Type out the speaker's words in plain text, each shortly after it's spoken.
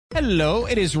Hello,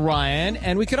 it is Ryan,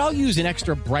 and we could all use an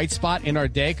extra bright spot in our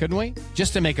day, couldn't we?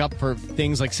 Just to make up for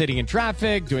things like sitting in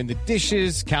traffic, doing the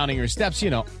dishes, counting your steps,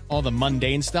 all the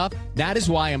mundane stuff. That is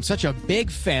why I'm such a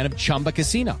big fan of Chumba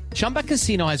Casino. Chumba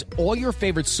Casino has all your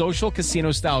favorite social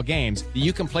casino-style games that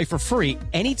you can play for free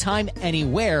anytime,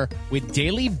 anywhere with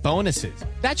daily bonuses.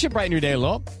 That should brighten your day a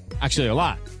little. Actually, a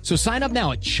lot. So sign up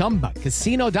now at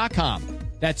ChumbaCasino.com.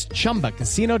 That's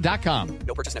ChumbaCasino.com.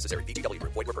 No purchase necessary. VGW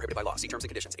Group. Void where prohibited by law. See terms and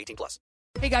conditions. 18+.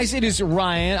 Hey guys, it is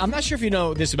Ryan. I'm not sure if you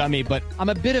know this about me, but I'm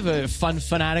a bit of a fun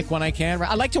fanatic when I can.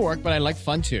 I like to work, but I like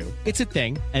fun too. It's a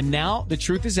thing. And now the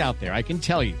truth is out there. I can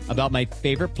tell you about my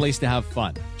favorite place to have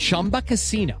fun. Chumba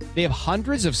Casino. They have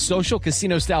hundreds of social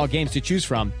casino style games to choose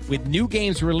from with new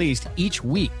games released each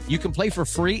week. You can play for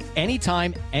free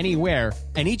anytime, anywhere.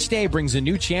 And each day brings a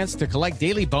new chance to collect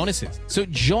daily bonuses. So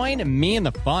join me in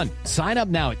the fun. Sign up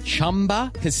now at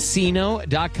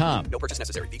ChumbaCasino.com. No purchase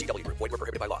necessary. VGW Group. Void where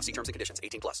prohibited by law. See terms and conditions.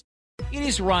 18+. It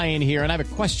is Ryan here, and I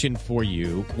have a question for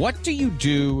you. What do you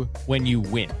do when you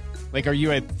win? Like, are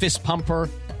you a fist pumper,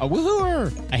 a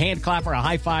woohooer, a hand clapper, a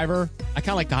high fiver? I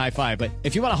kind of like the high five, but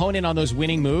if you want to hone in on those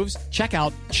winning moves, check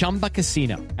out Chumba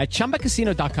Casino. At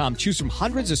ChumbaCasino.com, choose from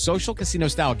hundreds of social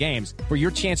casino-style games for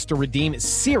your chance to redeem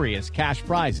serious cash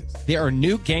prizes. There are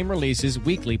new game releases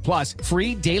weekly, plus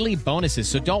free daily bonuses,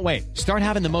 so don't wait. Start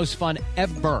having the most fun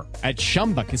ever at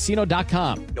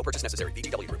ChumbaCasino.com. No purchase necessary.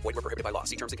 VGW Group. Void where prohibited by law.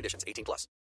 See terms and conditions. 18+.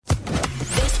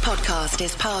 This podcast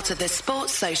is part of the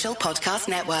Sports Social Podcast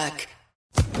Network.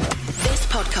 This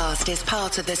podcast is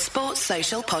part of the Sports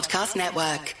Social Podcast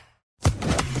Network.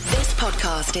 This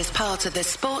podcast is part of the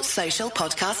Sports Social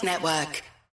Podcast Network.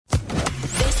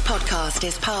 This podcast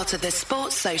is part of the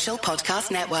Sports Social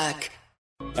Podcast Network.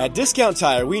 At Discount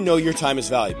Tire, we know your time is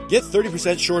valuable. Get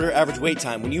 30% shorter average wait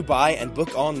time when you buy and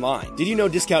book online. Did you know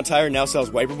Discount Tire now sells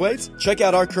wiper blades? Check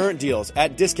out our current deals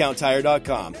at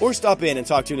DiscountTire.com or stop in and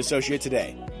talk to an associate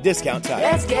today. Discount Tire.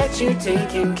 Let's get you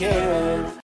taken care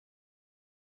of.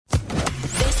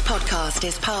 This podcast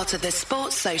is part of the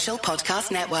Sports Social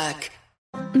Podcast Network.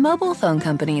 Mobile phone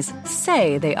companies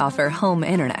say they offer home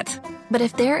internet. But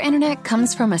if their internet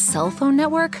comes from a cell phone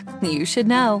network, you should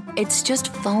know. It's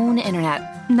just phone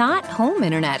internet, not home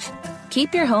internet.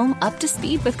 Keep your home up to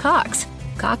speed with Cox.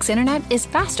 Cox internet is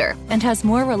faster and has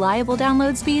more reliable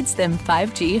download speeds than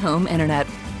 5G home internet.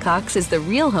 Cox is the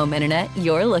real home internet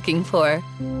you're looking for.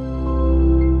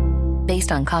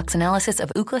 Based on Cox analysis of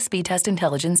Ookla speed test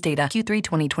intelligence data Q3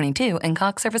 2022 and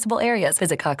Cox serviceable areas.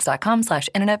 Visit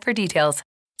cox.com/internet for details.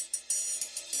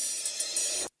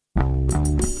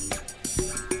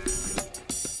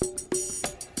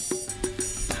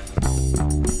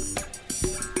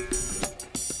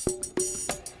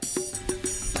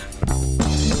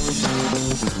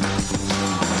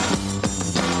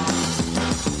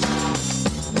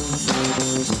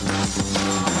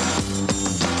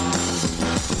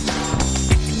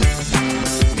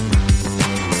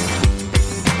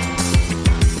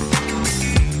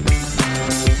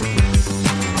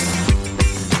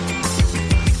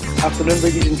 Afternoon,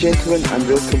 ladies and gentlemen, and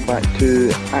welcome back to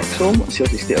Axom,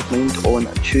 Celtic State of Mind on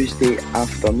a Tuesday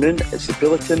afternoon. It's the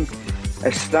Bulletin.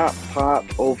 It's that part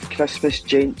of Christmas,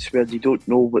 gents, where you don't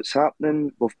know what's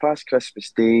happening. We've passed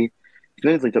Christmas Day. It's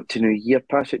now lead up to New Year.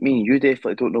 Patrick, me and you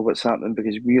definitely don't know what's happening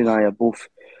because you and I are both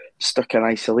stuck in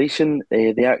isolation.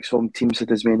 The Axom teams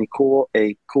had as many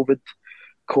COVID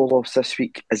call-offs this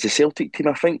week as the Celtic team,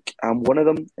 I think. I'm one of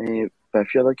them, by a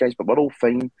few other guys, but we're all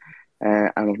fine.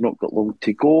 And I've not got long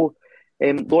to go.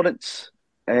 Lawrence,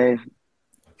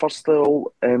 first of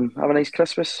all, have a nice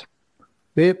Christmas.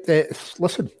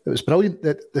 Listen, it was brilliant.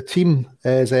 The team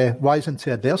is rising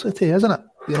to adversity, isn't it?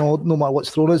 You know, no matter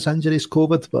what's thrown us, injuries,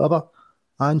 COVID, whatever.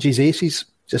 Angie's aces,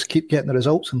 just keep getting the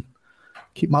results and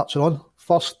keep marching on.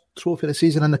 First trophy of the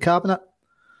season in the cabinet.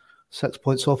 6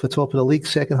 points off the top of the league,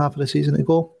 second half of the season to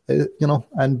go.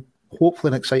 And hopefully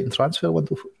an exciting transfer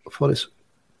window for us.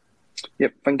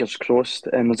 Yep, fingers crossed.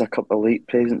 There's a couple of late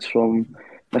presents from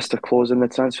Mr. Claus in the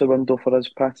transfer window for us,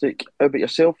 Patrick. How about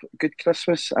yourself? Good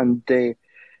Christmas and a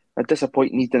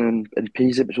disappointing evening in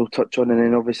Paisley, which we'll touch on, and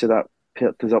then obviously that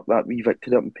perked us up that wee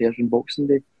victory up in Pairs on Boxing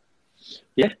Day.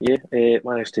 Yeah.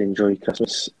 Managed to enjoy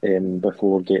Christmas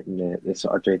before getting the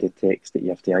sort of dreaded text that you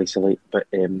have to isolate. But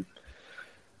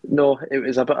no, it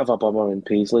was a bit of a bummer in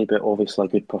Paisley, but obviously a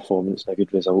good performance and a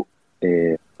good result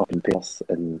up in Perth.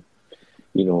 And,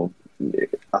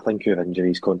 I think your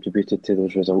injuries contributed to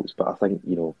those results, but I think,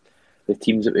 the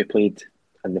teams that we played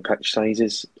and the pitch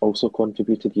sizes also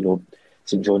contributed.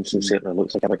 St Johnstone certainly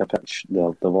looks like a bigger pitch.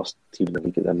 They're the worst team in the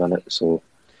league at the minute. So,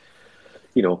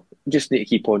 just need to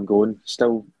keep on going.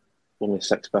 Still only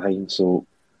 6 behind, so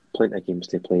plenty of games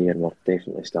to play, and we're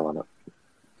definitely still in it.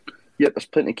 Yep, there's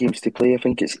plenty of games to play. I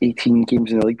think it's 18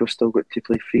 games in the league. We've still got to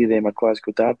play 3 of them a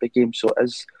Glasgow Derby game, so it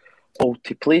is all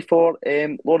to play for.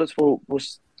 Lawrence, we'll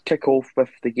kick off with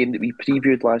the game that we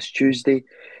previewed last Tuesday.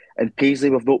 In Paisley,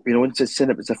 we've not been on since then.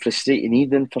 It was a frustrating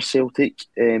evening for Celtic.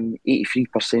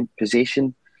 83%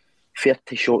 possession,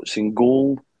 30 shots in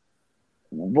goal.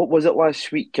 What was it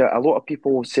last week? A lot of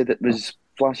people said it was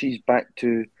flashes back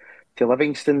to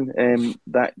Livingston,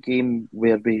 that game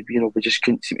where we just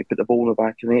couldn't seem to put the ball in the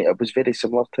back of the net. It was very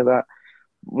similar to that.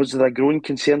 Was there a growing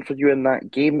concern for you in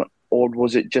that game, or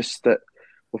was it just that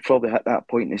we've probably hit that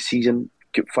point in the season,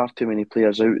 got far too many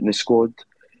players out in the squad,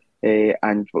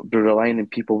 and we're relying on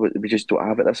people that we just don't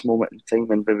have at this moment in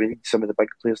time, and we need some of the big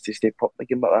players to step up in a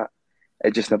game like that?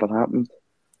 It just never happened.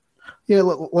 Yeah,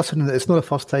 listen, it's not the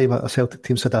first time a Celtic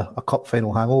team's had a cup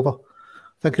final hangover.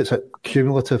 I think it's a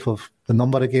cumulative of the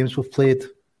number of games we've played,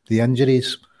 the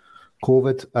injuries,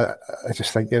 COVID. I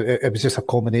just think it was just a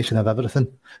combination of everything.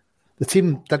 The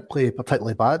team didn't play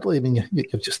particularly badly. I mean,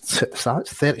 you've just set the stats,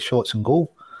 30 shots in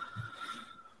goal.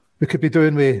 We could be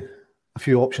doing with a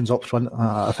few options up front.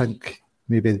 I think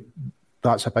maybe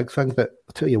that's a big thing. But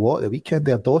I tell you what, the weekend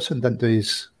there, Dawson didn't do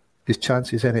his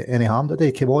chances any harm today.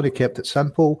 He came on, he kept it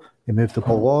simple, he moved the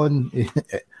ball on,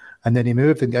 and then he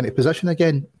moved and got into position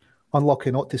again.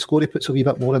 Unlucky not to score, he puts a wee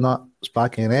bit more in that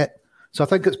back of the net. So I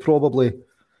think it's probably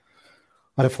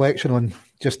a reflection on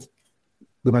just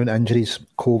the amount of injuries,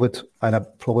 COVID, and I'm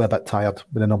probably a bit tired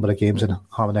with the number of games and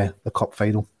having the cup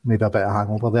final, maybe a bit of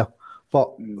hangover there.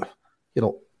 But,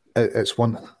 it's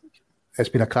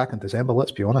been a cracking December,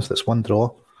 let's be honest. It's one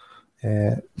draw.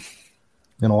 Ange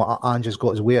has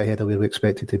got his way ahead of where we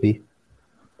expected to be.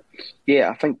 Yeah,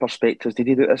 I think perspectives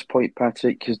needed at this point,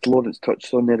 Patrick, because Lawrence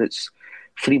touched on there. It's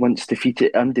 3 months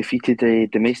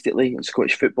undefeated domestically in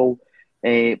Scottish football.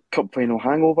 Cup final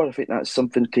hangover, I think that's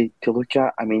something to look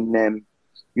at. I mean,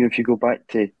 if you go back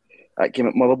to that game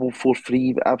at Motherwell,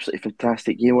 4-3, absolutely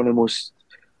fantastic game, one of the most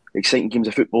exciting games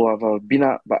of football I've ever been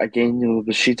at. But again,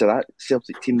 the shades of that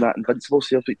Celtic team, that invincible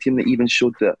Celtic team that even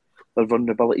showed their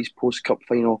vulnerabilities post-cup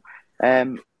final.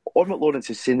 On what Lawrence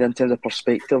is saying in terms of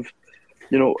perspective,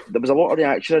 there was a lot of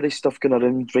reactionary stuff going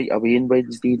around right away on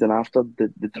Wednesday and after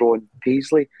the draw in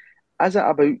Paisley. Is it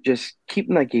about just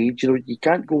keeping a gauge? You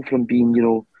can't go from being,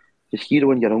 the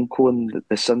hero and your uncle on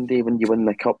the Sunday when you win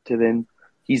the cup to then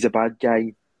he's the bad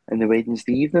guy in the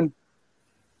Wednesday evening.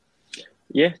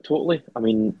 Yeah, totally. I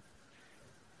mean,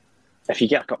 if you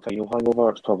get a cup final hangover,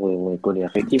 it's probably only going to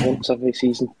affect you once every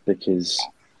season because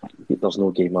there's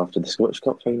no game after the Scottish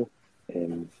Cup final.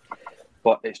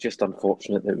 But it's just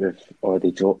unfortunate that we've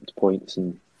already dropped points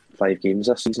in 5 games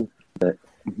this season. That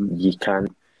you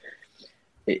can't.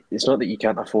 It's not that you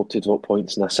can't afford to drop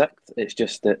points in a 6th. It's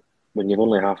just that when you're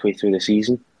only halfway through the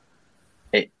season,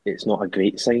 it's not a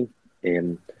great sign.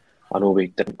 I know we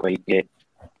didn't quite get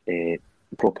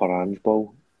proper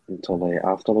handball until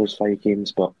after those 5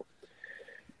 games, but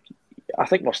I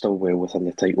think we're still well within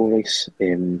the title race.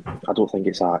 I don't think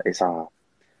it's a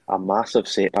massive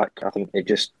setback. I think it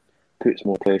just puts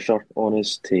more pressure on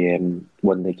us to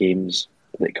win the games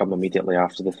that come immediately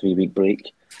after the 3-week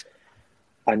break.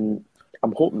 And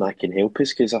I'm hoping that can help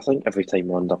us because I think every time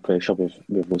we're under pressure, we've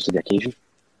rose to the occasion.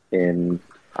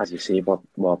 As you say,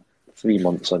 we're 3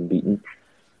 months unbeaten.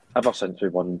 Ever since we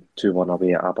won 2-1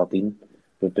 away at Aberdeen,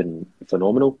 we've been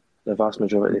phenomenal the vast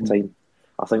majority of the time.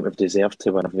 I think we've deserved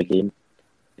to win every game.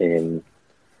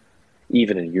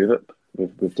 Even in Europe,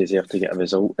 we've deserved to get a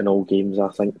result in all games, I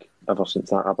think, ever since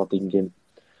that Aberdeen game.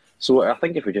 So I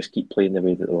think if we just keep playing the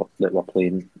way that we're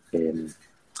playing,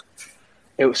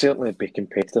 it'll certainly be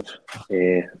competitive.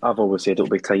 I've always said it'll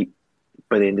be tight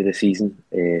by the end of the season.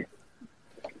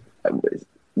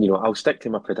 I'll stick to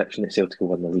my prediction that Celtic will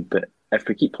win the league, but if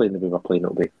we keep playing the way we're playing,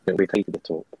 it'll be tight at the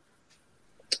top.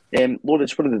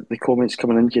 Lawrence, one of the comments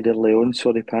coming in here early on,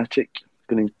 sorry Patrick,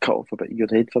 going to cut off a bit of your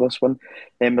head for this one.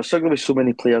 We're struggling with so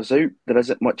many players out, there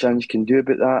isn't much Ange can do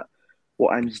about that.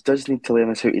 What Ange does need to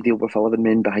learn is how to deal with 11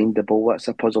 men behind the ball. That's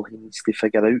a puzzle he needs to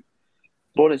figure out.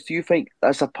 Lawrence, do you think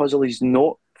that's a puzzle he's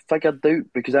not figured out?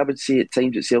 Because I would say at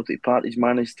times at Celtic Park he's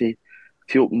managed to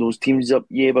open those teams up.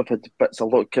 Yeah, we've had bits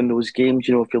of luck in those games.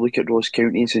 If you look at Ross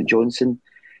County and St Johnstone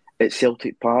at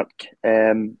Celtic Park,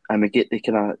 and we get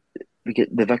the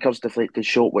Vickers deflected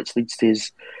shot, which leads to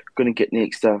his going to get the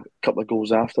extra couple of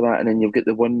goals after that, and then you've got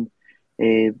the one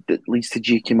that leads to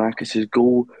J.K. Marcus's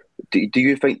goal. Do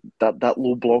you think that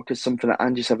low block is something that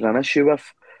Ange's having an issue with,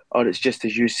 or it's just,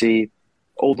 as you say,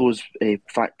 all those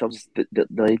factors that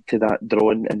led to that draw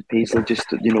in Paisley, just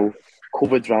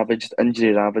COVID ravaged,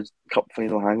 injury ravaged, cup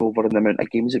final hangover, and the amount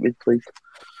of games that we'd played?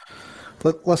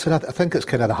 Look, listen, I think it's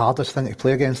kind of the hardest thing to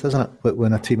play against, isn't it?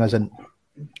 When a team isn't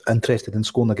interested in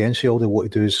scoring against you, all they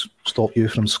want to do is stop you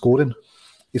from scoring.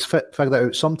 He's figured it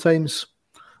out. Sometimes,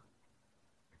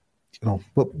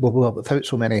 without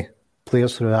so many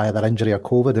players through either injury or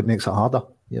COVID, it makes it harder.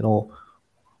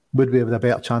 Would we have a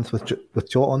better chance with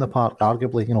Jota on the park?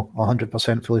 Arguably,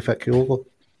 100% fully fit Kyogo.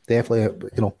 Definitely,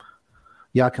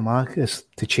 Giakoumakis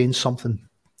to change something.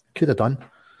 Could have done.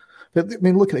 But, I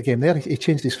mean, look at the game there. He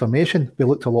changed his formation. We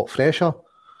looked a lot fresher.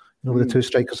 With the two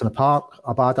strikers in the park.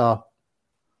 Abada,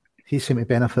 he seemed to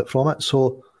benefit from it.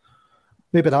 So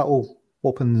maybe that will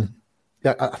open...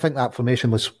 Yeah, I think that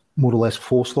formation was more or less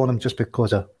forced on him just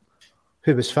because of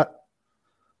who was fit.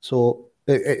 So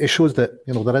it shows that,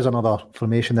 there is another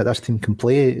formation that this team can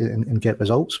play and get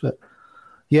results. But,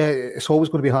 yeah, it's always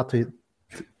going to be hard to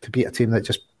beat a team that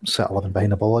just sit 11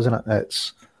 behind the ball, isn't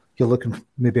it? You're looking for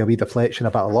maybe a wee deflection,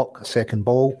 a bit of luck, a second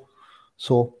ball.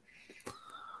 So,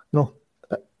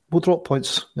 we'll drop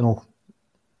points,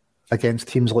 against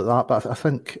teams like that. But I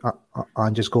think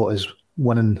Ange's got is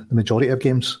winning the majority of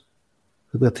games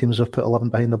where teams have put 11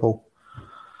 behind the ball.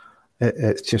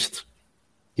 It's just,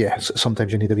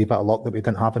 sometimes you need a wee bit of luck that we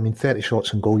didn't have. I mean, 30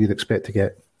 shots and goal you'd expect to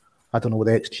get. I don't know what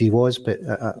the XG was, but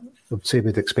I would say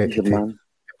we'd expect to take a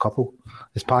couple.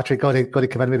 Is Patrick got to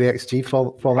come in with the XG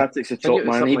from Patrick's a top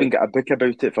man. He even got a book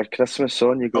about it for Christmas,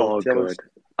 so on you go. Oh, God.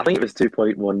 I think it was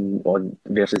 2.1 on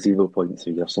versus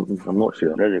 0.3 or something. I'm not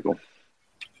sure. There you go.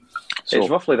 So, it's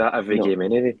roughly that every game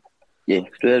anyway. Yeah,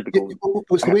 there we go.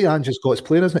 It's the way Ange's got his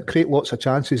playing, isn't it? Create lots of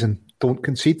chances and don't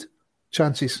concede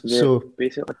chances. Yeah, so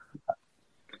basically.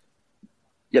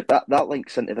 Yeah, that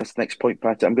links into this next point,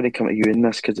 Patrick. I'm going to come at you in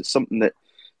this because it's something that,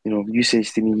 you say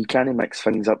to me, you can't mix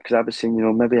things up because I was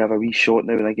saying, maybe have a wee shot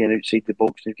now and again outside the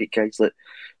box and get guys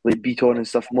like Beaton and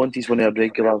stuff. Monty's one of our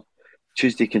regular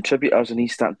Tuesday contributors and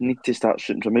need to start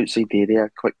shooting from outside the area,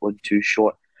 quick 1-2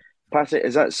 shot. Patrick,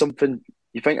 is that something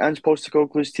you think Ange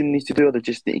Postecoglou's team needs to do, or they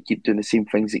just need to keep doing the same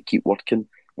things that keep working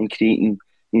and creating,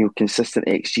 consistent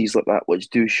XGs like that, which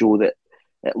do show that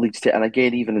it leads to, and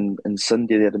again, even in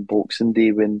Sunday there in Boxing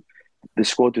Day when the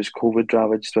squad was COVID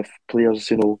ravaged with players,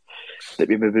 that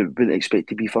we maybe wouldn't expect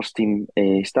to be first team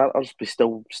starters, but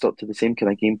still stuck to the same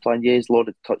kind of game plan. Yeah, as Lord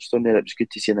had touched on there, it was good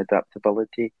to see an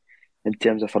adaptability in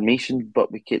terms of formation,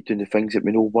 but we kept doing the things that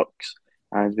we know works,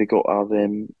 and we got our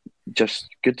just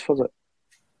good for it.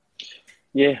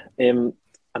 Yeah,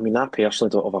 I mean, I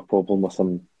personally don't have a problem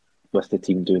with the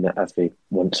team doing it every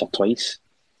once or twice,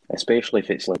 especially if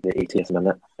it's like the 80th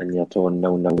minute and you're drawing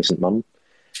 0-0 with St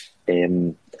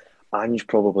Mirren. Ange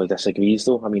probably disagrees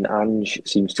though. I mean, Ange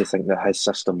seems to think that his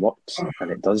system works,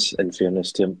 and it does, in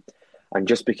fairness to him. And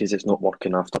just because it's not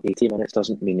working after 80 minutes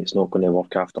doesn't mean it's not going to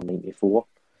work after 94.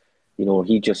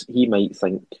 He might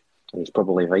think, and he's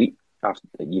probably right, after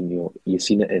you've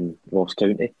seen it in Ross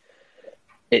County,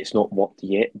 it's not worked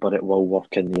yet, but it will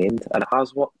work in the end. And it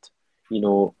has worked. I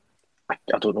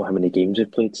don't know how many games we've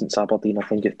played since Aberdeen. I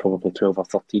think it's probably 12 or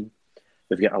 13.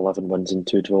 We've got 11 wins and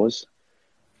 2 draws.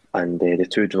 And the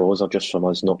 2 draws are just from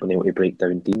us not being able to break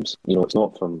down teams. It's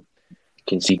not from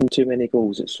conceding too many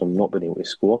goals, it's from not being able to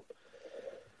score.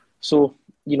 So,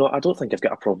 I don't think I've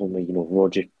got a problem with,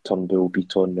 Roger, Turnbull,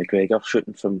 Beaton, McGregor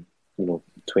shooting from,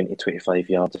 20, 25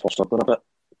 yards if we're struggling a bit.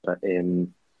 But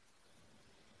I'm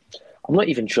not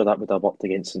even sure that would have worked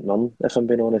against St Mirren, if I'm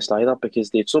being honest, either, because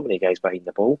they had so many guys behind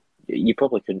the ball. You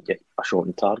probably couldn't get a shot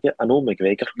on target. I know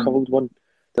McGregor curled one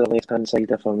to the left-hand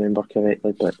side, if I remember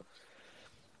correctly, but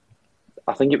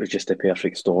I think it was just a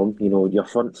perfect storm. Your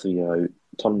front three are out,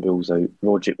 Turnbull's out,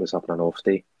 Rogic was having an off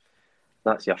day.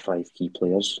 That's your 5 key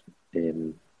players.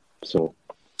 So,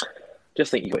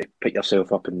 just think you've got to pick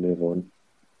yourself up and move on.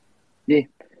 Yeah,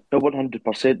 no,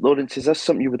 100%. Lawrence, is this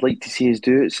something you would like to see us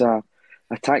do? It's a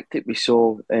tactic we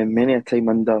saw many a time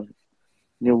under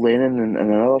Neil Lennon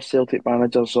and other Celtic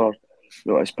managers, or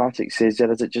as Patrick says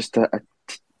there, is it just a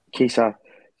case of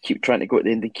keep trying to go at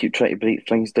the end and keep trying to break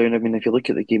things down? I mean, if you look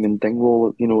at the game in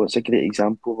Dingwall, it's a great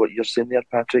example of what you're saying there,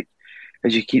 Patrick,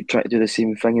 is you keep trying to do the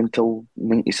same thing until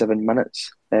 97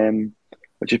 minutes,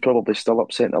 which is probably still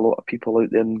upsetting a lot of people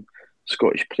out there in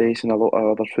Scottish press and a lot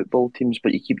of other football teams,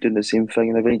 but you keep doing the same thing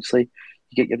and eventually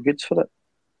you get your goods for it.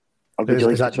 Or would you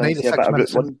like to try and say a bit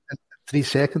about one? 3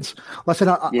 seconds. Listen,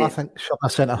 I think shoving a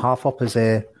centre-half up is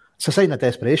it's a sign of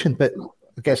desperation, but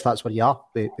I guess that's where you are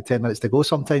with 10 minutes to go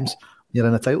sometimes. You're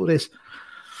in a title race.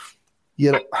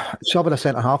 You're shoving a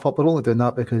centre-half up. We're only doing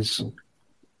that because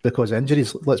of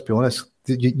injuries. Let's be honest.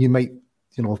 You might,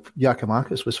 if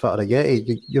Giakoumakis was fit or a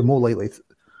Yeti, you're more likely to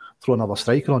throw another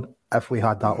striker on if we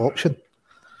had that option.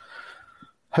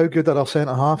 How good are our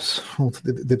centre halves? Well,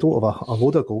 they don't have a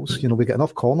load of goals. We get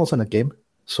enough corners in a game.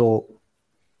 So,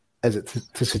 is it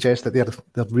to suggest that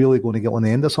they're really going to get on the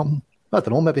end of something? I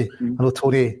don't know. Maybe I know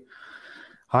Tony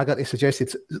Haggerty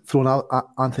suggested throwing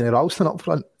Anthony Ralston up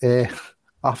front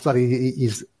after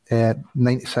he's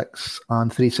 96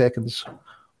 and 3 seconds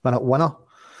minute winner.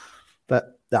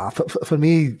 But for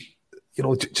me,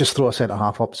 just throw a centre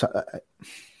half up.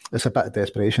 It's a bit of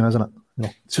desperation, isn't it?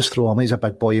 Just throw him. He's a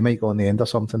big boy. He might go on the end or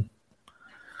something.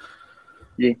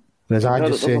 Yeah. Whereas I'm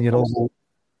just saying, I'm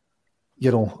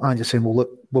just saying, well, look,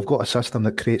 we've got a system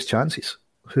that creates chances.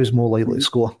 Who's more likely to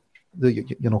score?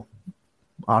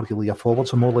 Arguably your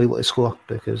forwards are more likely to score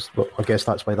because I guess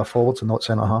that's why they're forwards and not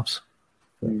centre halves.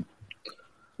 Yeah,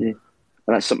 and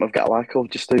that's something I've got a lack of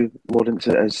just now. Lawrence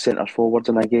as centre forwards,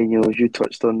 and again, as you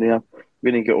touched on there,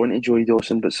 we're going to get on to Joey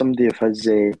Dawson, but somebody of his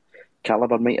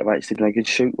calibre might have actually been a good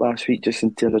shout last week, just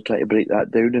in terms of trying to break that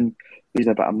down and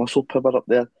using a bit of muscle power up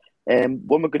there.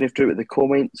 What we're going to through with the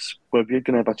comments, where we're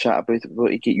going to have a chat about it,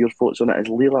 to get your thoughts on it, is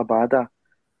Leila Bada,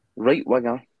 right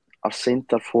winger or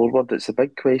centre forward? It's a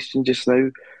big question just now.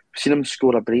 We've seen him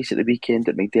score a brace at the weekend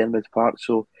at McDermott Park,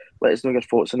 so let us know your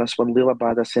thoughts on this one. Leila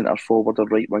Bada, centre forward or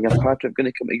right winger? Patrick, I'm going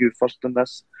to come to you first on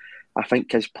this. I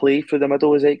think his play through the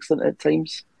middle is excellent at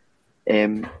times.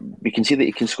 We can see that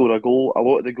he can score a goal. A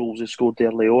lot of the goals he scored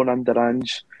early on under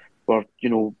Ange were,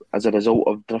 as a result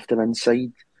of drifting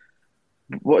inside.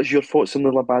 What is your thoughts on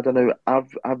Leila Bada now?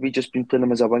 Have we just been playing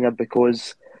him as a winger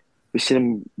because we've seen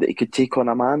him that he could take on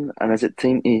a man, and is it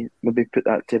time to maybe put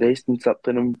that to rest and start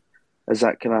playing him as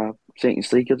that kind of second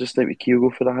striker just now with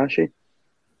Kyogo Furuhashi?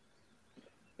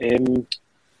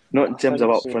 Not in terms of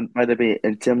up front, by the way,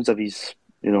 in terms of his,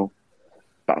 bit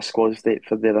of squad state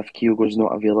for there if Kyogo's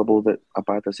not available, that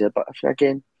Abada's there. But if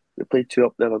again, we played two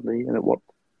up there and it worked.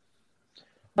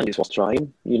 I think it's worth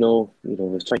trying.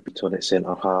 We've tried Beaton at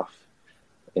centre half.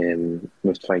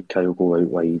 We've tried Kyogo out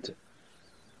wide.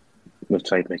 We've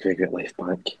tried McGregor at left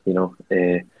back.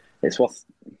 It's worth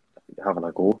having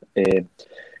a go.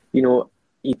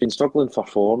 He's been struggling for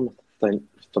form, I think,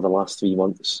 for the last 3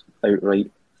 months outright.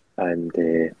 And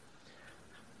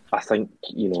I think,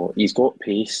 he's got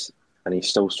pace and he's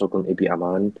still struggling to beat a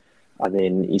man. And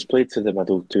then he's played through the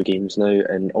middle 2 games now.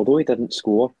 And although he didn't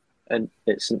score at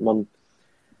St Mirren,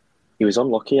 he was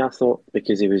unlucky, I thought,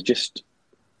 because he was just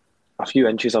a few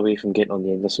inches away from getting on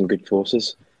the end of some good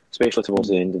crosses, especially towards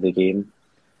the end of the game.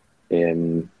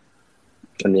 And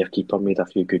their keeper made a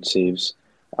few good saves.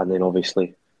 And then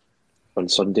obviously on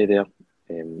Sunday there,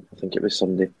 I think it was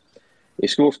Sunday, he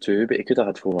scored 2, but he could have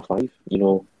had 4 or 5.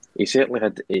 He certainly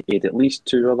had at least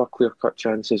 2 other clear-cut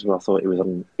chances where I thought he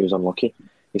was unlucky.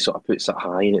 He sort of puts it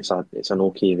high, and it's an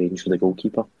okay range for the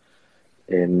goalkeeper.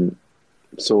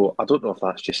 So I don't know if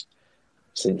that's just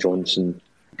St Johnstone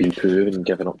being poor and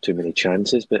giving up too many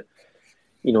chances, but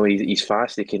he's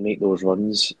fast. He can make those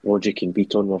runs. Roger can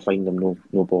beat on. We'll find him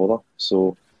no bother.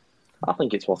 So I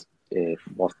think it's worth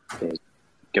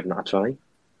giving it a try.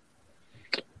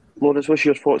 Lawrence, what's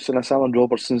your thoughts on this? Alan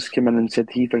Robertson's come in and said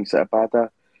he thinks that Abada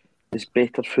is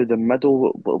better through the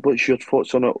middle. What's your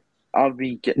thoughts on it? Are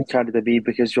we getting carried away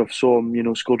because you saw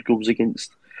him, scored goals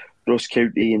against Ross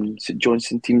County and St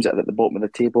Johnstone teams that are at the bottom of the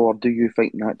table, or do you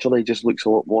think naturally he just looks a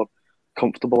lot more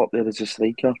comfortable up there as a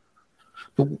striker?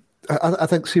 Well, I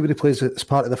think, see, when he plays as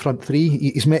part of the front 3,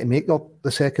 he's meant to make up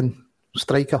the second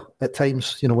striker at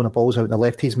times. When the ball's out on the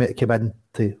left, he's meant to come in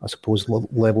to, I suppose,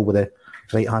 level with the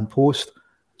right-hand post.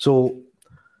 So,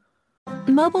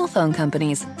 mobile phone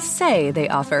companies say they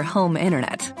offer home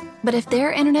internet. But if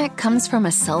their internet comes from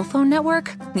a cell phone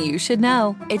network, you should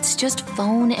know. It's just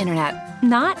phone internet,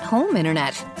 not home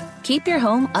internet. Keep your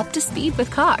home up to speed with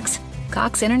Cox.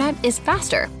 Cox internet is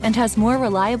faster and has more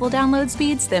reliable download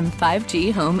speeds than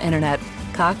 5G home internet.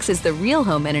 Cox is the real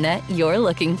home internet you're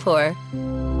looking for.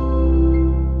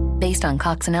 Based on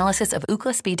Cox analysis of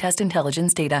Ookla speed test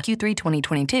intelligence data Q3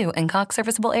 2022 and Cox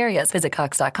serviceable areas, visit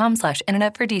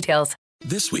cox.com/internet for details.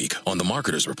 This week on The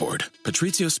Marketer's Report,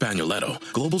 Patrizio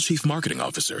Spagnoletto, Global Chief Marketing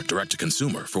Officer,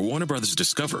 Direct-to-Consumer for Warner Brothers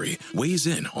Discovery, weighs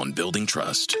in on building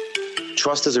trust.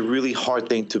 Trust is a really hard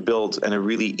thing to build and a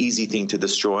really easy thing to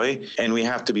destroy, and we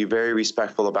have to be very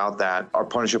respectful about that. Our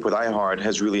partnership with iHeart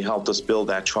has really helped us build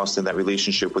that trust and that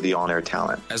relationship with the on-air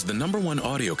talent. As the #1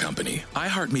 audio company,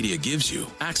 iHeartMedia gives you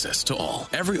access to all.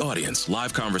 Every audience,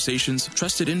 live conversations,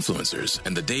 trusted influencers,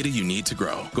 and the data you need to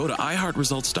grow. Go to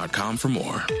iHeartResults.com for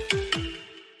more.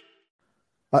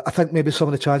 I think maybe some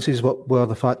of the chances were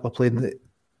the fact we're playing the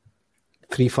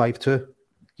 3-5-2.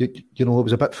 It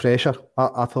was a bit fresher.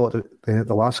 I thought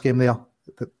the last game there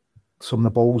that some of the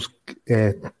balls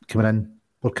were coming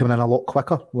in a lot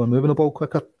quicker. We were moving the ball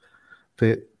quicker.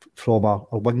 from our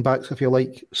wing backs, if you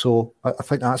like. So I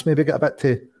think that's maybe got a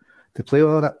bit to play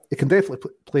on it. He can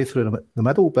definitely play through the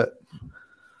middle, but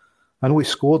I know he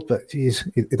scored, but geez,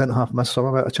 he didn't have missed some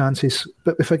amount of chances.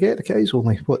 But we forget the guy's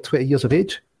only 20 years of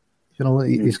age. You know,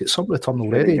 he's got some return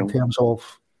already in terms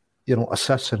of, you know,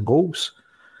 assists and goals.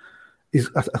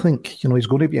 I think, you know, he's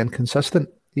going to be inconsistent.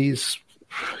 He's,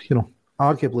 you know,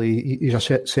 arguably he's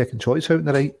a second choice out in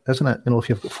the right, isn't it? You know, if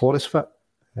you've got Forrest fit,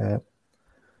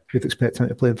 you'd expect him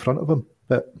to play in front of him.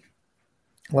 But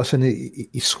listen,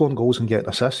 he's scoring goals and getting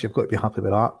assists. You've got to be happy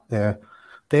with that.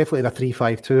 Definitely in a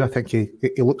 3-5-2. I think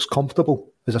he looks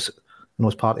comfortable as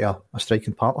part of a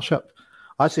striking partnership.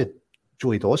 I said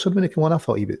Joey Dawson when he came on. I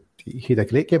thought he had a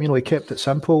great game. You know, he kept it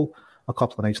simple, a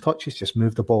couple of nice touches, just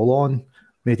moved the ball on,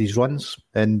 made his runs,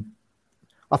 and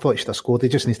I thought he should have scored. He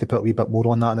just needs to put a wee bit more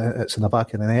on that, and it's in the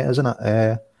back of the net, isn't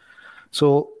it?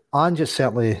 So Ange is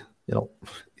certainly, you know,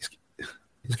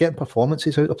 he's getting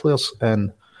performances out of players,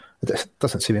 and it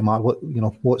doesn't seem to matter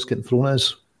what's getting thrown at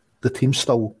us. The team's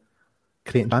still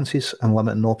creating chances and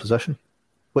limiting opposition,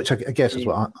 which I guess is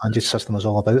what Ange's system is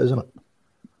all about, isn't it?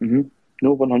 Mm-hmm.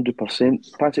 No,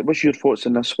 100%. Patrick, what's your thoughts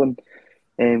on this one?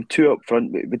 Two up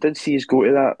front. We did see us go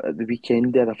to that at the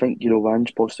weekend there. I think, you know,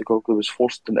 Ange Postecoglou was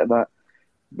forced into that.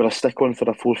 But a stick on for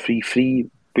a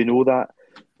 4-3-3. We know that.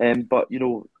 But, you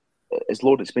know, as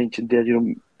Lawrence mentioned there, you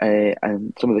know,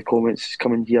 and some of the comments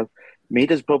coming here,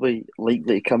 Maida's probably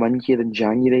likely to come in here in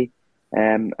January.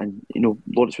 And, you know,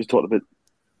 Lawrence was talking about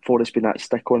Forrest being that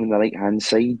stick on the right-hand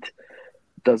side.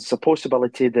 There's a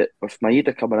possibility that with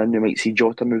Maeda coming in, we might see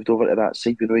Jota moved over to that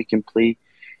side. We know he can play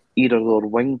either or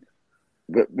wing.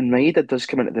 But when Maeda does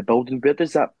come into the building, where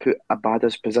does that put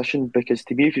Abada's position? Because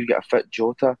to me, if you've got a fit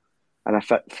Jota and a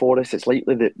fit Forrest, it's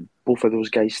likely that both of those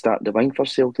guys start the wing for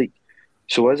Celtic.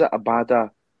 So is it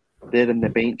Abada there in the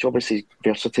bench? Obviously, he's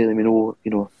versatile, and we know, you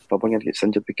know, if a winger gets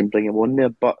injured, we can bring him on there.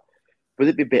 But would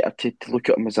it be better to look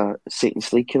at him as a second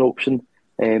striking option,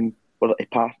 or a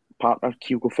partner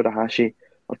Kyogo Furuhashi,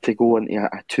 or to go into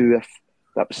a two if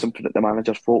that was something that the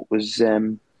manager thought was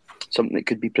something that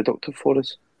could be productive for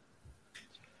us?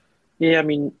 Yeah, I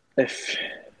mean, if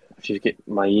you get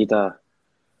Maeda,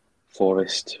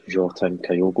 Forrest, Jota and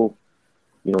Kyogo,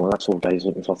 you know, that's all guys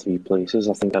looking for three places.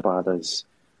 I think Abada's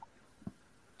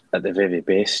at the very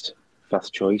best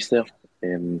fifth choice there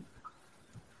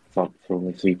for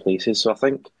only three places. So I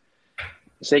think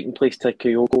second place to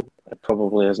Kyogo, it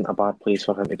probably isn't a bad place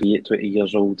for him to be at 20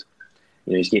 years old.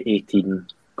 You know, he's got 18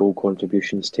 goal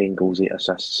contributions, 10 goals, 8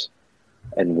 assists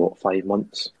in 5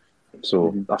 months.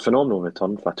 So a phenomenal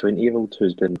return for a 20-year-old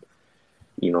who's been,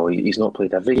 you know, he's not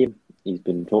played every game. He's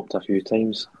been dropped a few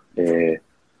times. I'm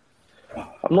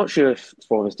not sure if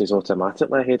Forrest is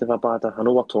automatically ahead of Abada. I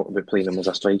know we're talking about playing him as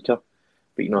a striker,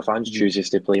 but, you know, if Ange chooses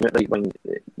to play him at right wing,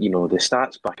 you know, the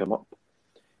stats back him up.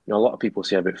 You know, a lot of people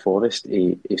say about Forrest,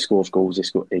 he scores goals,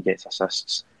 he gets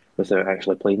assists without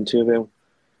actually playing too well.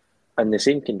 And the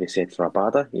same can be said for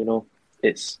Abada. You know,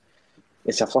 it's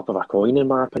a flip of a coin in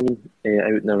my opinion,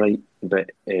 out in the right.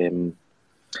 But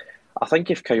I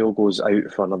think if Kyogo's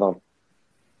out for another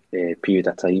period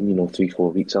of time, you know,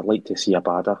 3-4 weeks, I'd like to see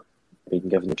Abada being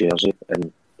given the jersey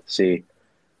and say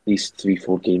these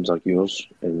 3-4 games are yours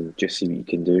and just see what you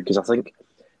can do. Because I think,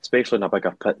 especially in a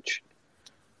bigger pitch,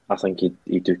 I think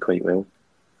he'd do quite well.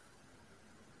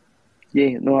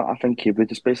 Yeah, no, I think he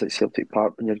would, especially at Celtic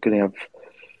Park when you're going to have,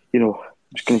 you know,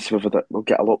 I'm just going to say whether we'll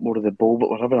get a lot more of the ball, but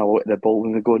we're having a lot of the ball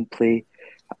when we go and play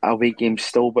away games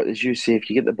still. But as you say, if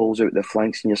you get the balls out the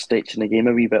flanks and you're stretching the game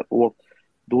a wee bit more,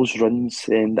 those runs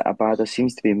that Abada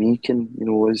seems to be making, you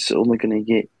know, is only going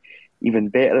to get even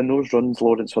better. And those runs,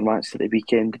 Lawrence, were matched at the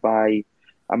weekend by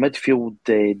a midfield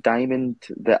diamond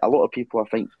that a lot of people, I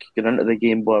think, going into the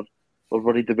game were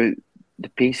worried about the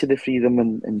pace of the three of them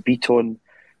and Beaton,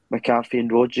 McCarthy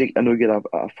and Roderick. I know you're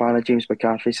a fan of James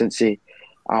McCarthy since he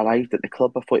arrived at the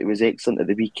club. I thought he was excellent at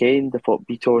the weekend. I thought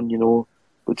Beaton, you know,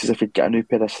 looked as if he'd get a new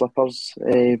pair of slippers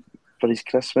for his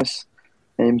Christmas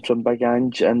from Big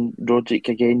Ange. And Roderick,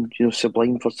 again, you know,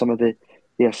 sublime for some of the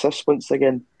assists once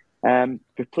again.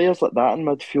 With players like that in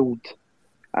midfield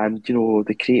and, you know,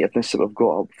 the creativeness that we've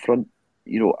got up front,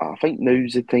 you know, I think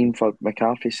now's the time for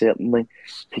McCarthy certainly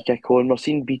to kick on. We're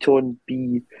seeing Beaton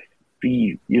be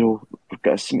you know, we've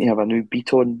got to seem to have a new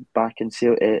Beaton back in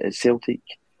at Celtic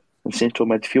in central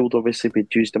midfield. Obviously,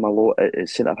 we'd used him a lot at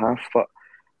centre half, but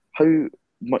how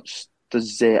much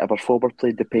does our forward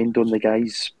play depend on the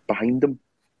guys behind him?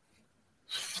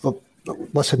 Well,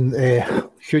 listen,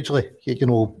 hugely. You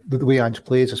know, the way Ange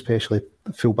plays, especially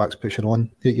the fullbacks pushing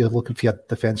on, you're looking for your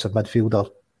defensive midfielder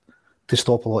to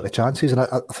stop a lot of chances. And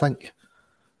I think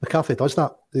McCarthy does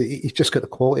that. He's just got the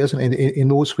quality, isn't he? He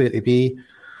knows where to be.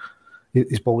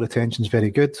 His ball retention's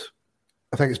very good.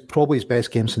 I think it's probably his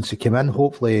best game since he came in.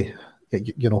 Hopefully,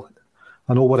 you know,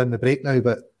 I know we're in the break now,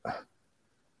 but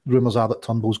rumours are that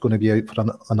Turnbull's going to be out for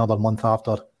another month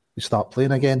after we start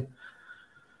playing again.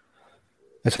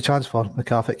 It's a chance for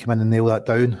McCarthy to come in and nail that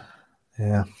down.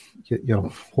 You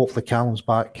know, hopefully Callum's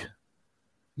back.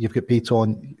 You've got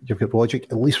Beaton, you've got Rogic.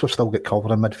 At least we've still got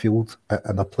cover in midfield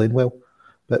and they're playing well.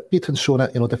 But Beaton's shown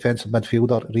it, you know, defensive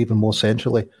midfielder, or even more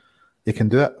centrally, he can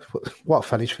do it. What a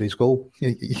finish for his goal.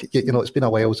 You know, it's been a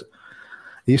while.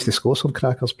 He used to score some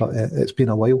crackers, but it's been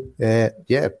a while.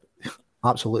 Yeah,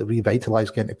 absolutely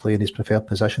revitalised getting to play in his preferred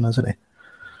position, isn't he?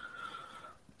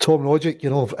 Tom Rogic, you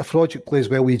know, if Rogic plays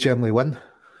well, we generally win.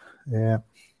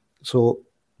 So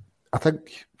I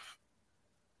think,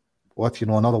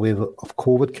 another wave of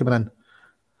COVID coming in.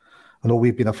 I know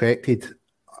we've been affected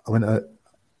with it,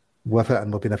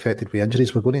 and we've been affected with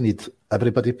injuries. We're going to need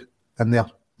everybody in there.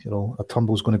 You know, a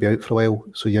Turnbull's going to be out for a while,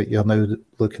 so you're now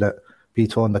looking at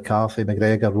Beaton, McCarthy,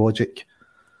 McGregor, Rogic.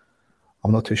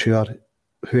 I'm not too sure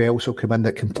who else will come in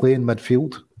that can play in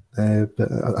midfield,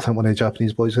 but I think one of the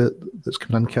Japanese boys that's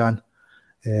coming in can.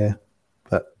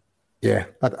 But yeah,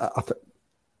 I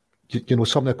you know,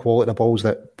 some of the quality of the balls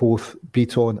that both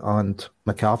Beaton and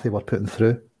McCarthy were putting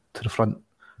through to the front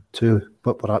too,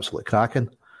 but were absolutely cracking.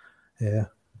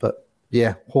 But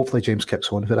yeah, hopefully James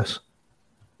kicks on for this.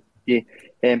 Yeah,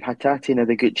 Hatate and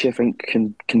Ideguchi, I think,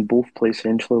 can both play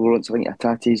centrally. Lawrence, I think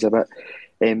Hatate's a bit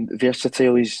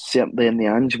versatile. He's certainly in the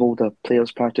Ange mould of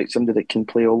players, Patrick, somebody that can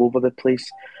play all over the place.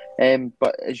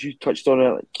 But as you touched on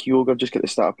it, Kyogo, just get the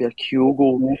start up here.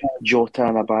 Kyogo, Jota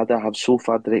and Abada have so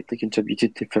far directly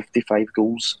contributed to 55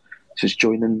 goals since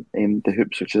joining the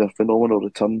Hoops, which is a phenomenal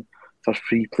return for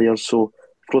three players. So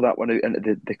throw that one out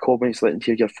into the comments, letting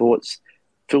hear your thoughts.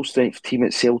 Full strength team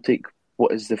at Celtic.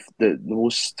 What is the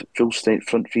most full strength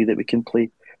front three that we can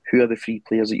play? Who are the three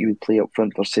players that you would play up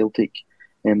front for Celtic?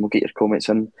 We'll get your comments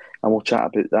in and we'll chat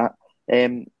about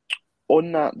that.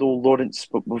 On that though, Lawrence,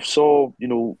 we saw, you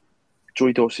know,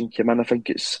 Joey Dawson came in. I think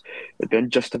it'd be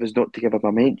unjust of us not to give him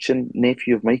a mention.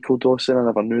 Nephew of Michael Dawson, I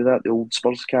never knew that, the old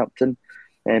Spurs captain.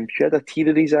 He had a tear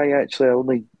in his eye, actually. I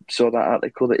only saw that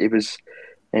article that he was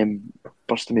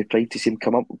bursting with pride to see him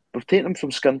come up. We've taken him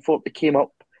from Scunthorpe. He came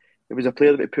up. It was a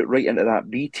player that we put right into that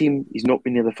B team. He's not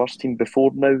been near the first team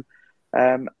before now.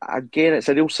 Again, it's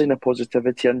a real sign of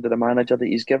positivity under the manager that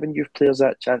he's given youth players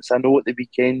that chance. I know at the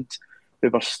weekend we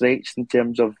were stretched in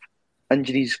terms of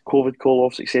injuries, COVID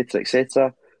call-offs,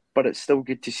 etc., but it's still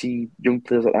good to see young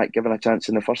players like that given a chance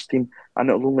in the first team, and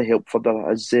it'll only help further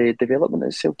his development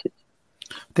at Celtic.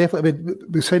 Definitely. I mean,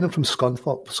 we signed him from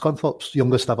Scunthorpe. Scunthorpe's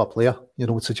youngest ever player. You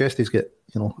know, would suggest he's got,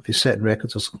 you know, if he's setting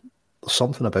records, there's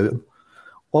something about him.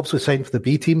 Obviously signed for the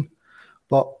B team,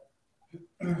 but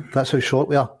that's how short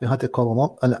we are. We had to call him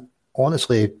up. And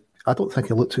honestly, I don't think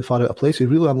he looked too far out of place. He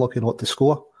really unlucky not to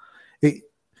score. He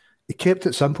kept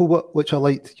it simple, which I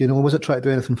liked. You know, he wasn't trying to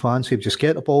do anything fancy. He'd just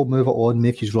get the ball, move it on,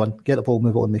 make his run. Get the ball,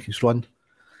 move it on, make his run.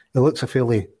 He looks a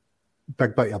fairly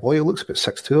big bit of a boy. He looks about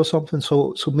 6'2" or something.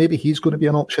 So maybe he's going to be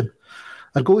an option.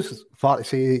 I'd go as far to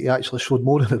say he actually showed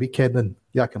more on the weekend than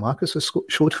Giakoumakis has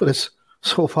showed for us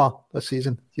so far this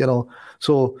season, you know.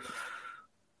 So,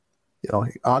 you know,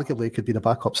 arguably he could be the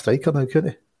backup striker now,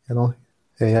 couldn't he? You know,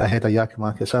 ahead of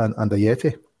Giakoumakis and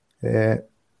Ayeti.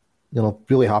 You know,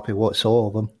 really happy what I saw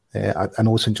of him. I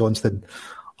know St Johnstone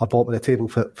are bottom of the table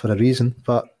for a reason,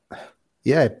 but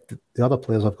yeah, the other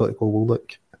players have got to go, well,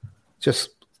 look, just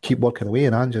keep working away,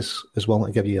 and Ange is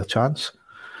willing to give you a chance,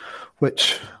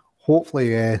 which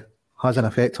hopefully has an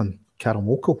effect on Karol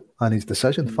Moko and his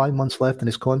decision. 5 months left in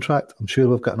his contract. I'm sure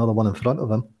we've got another one in front of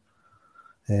him.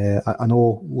 I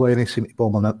know Lenny seemed to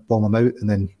bomb him out, and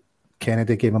then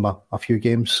Kennedy gave him a few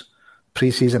games.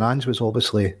 Pre-season, Ange was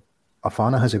obviously a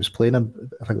fan of his. He was playing him.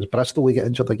 I think it was Bristol he got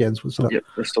injured against, wasn't it? Yep,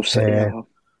 Bristol City.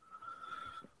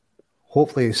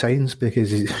 Hopefully he signs,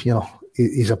 because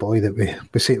he's a boy that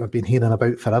we say we've been hearing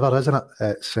about forever, isn't it?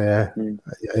 It's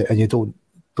and you don't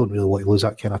really want to lose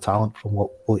that kind of talent from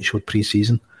what he showed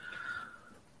pre-season.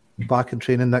 Back in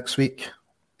training next week.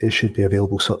 It should be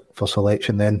available for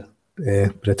selection then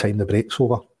by the time the break's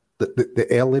over. The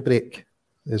early break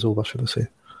is over, should I say.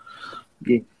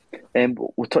 Yeah.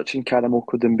 We're touching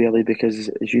Karamoko Dembele because,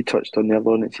 as you touched on there,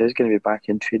 Lawrence, he is going to be back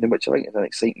in training, which I think is an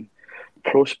exciting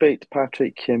prospect,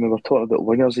 Patrick. We were talking about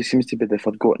wingers. He seems to be the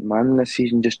forgotten man this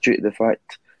season, just due to the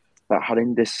fact that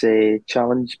horrendous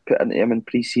challenge put into him in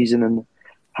pre-season and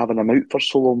having him out for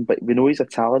so long. But we know he's a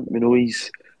talent. We know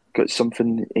he's got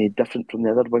something different from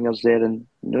the other wingers there, and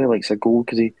he likes a goal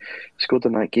because he scored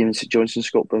in that game in St Johnstone,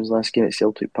 Scott Brown's last game at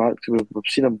Celtic Park. So we've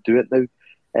seen him do it now.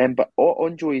 But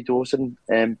on Joey Dawson,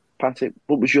 Patrick,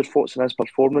 what was your thoughts on his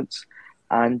performance?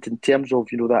 And in terms of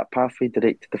that pathway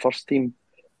direct to the first team,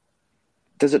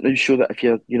 does it now show that if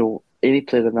you're any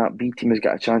player in that B team has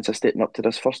got a chance of stepping up to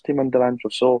this first team under Andrew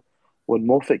Saw? Will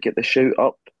Moffat get the shout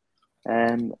up?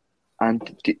 And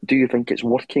do you think it's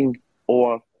working,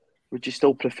 or would you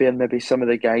still prefer maybe some of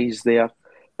the guys there,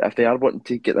 if they are wanting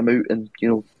to get them out and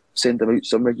send them out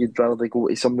somewhere, you'd rather they go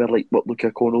to somewhere like what Luke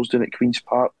O'Connell's doing at Queen's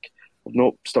Park? I've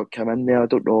not stuck him in there. I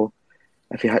don't know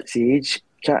if he hits the age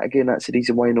category and that's the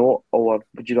reason why not, or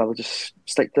would you rather just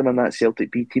stick them in that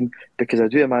Celtic B team? Because I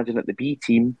do imagine that the B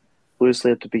team, Lewis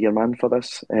Laird would be your man for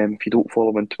this. If you don't follow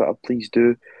him on Twitter, please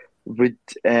do. Would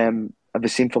have the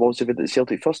same philosophy that the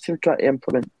Celtic first team try to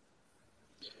implement?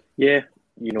 Yeah,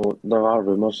 there are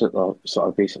rumours that they're sort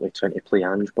of basically trying to play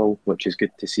Ange ball, which is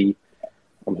good to see.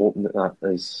 I'm hoping that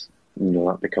is,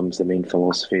 that becomes the main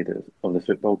philosophy of the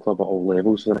football club at all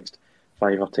levels for the next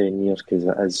 5 or 10 years,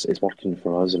 because it's working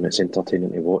for us and it's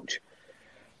entertaining to watch.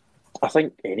 I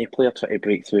think any player trying to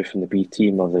break through from the B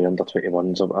team or the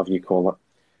under-21s or whatever you call it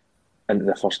into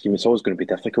the first team, it's always going to be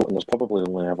difficult, and there's probably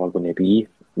only ever going to be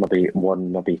maybe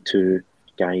 1, maybe 2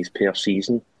 guys per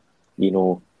season.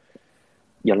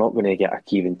 You're not going to get a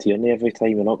Kieran Tierney every time,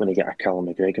 you're not going to get a Callum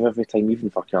McGregor every time, even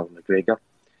for Callum McGregor.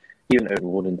 He went out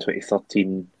on loan in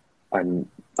 2013, and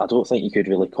I don't think you could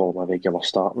really call him a regular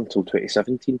starter until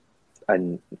 2017.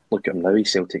 And look at him now,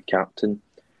 he's Celtic captain.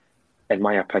 In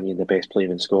my opinion, the best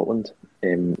player in Scotland.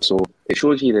 So it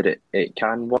shows you that it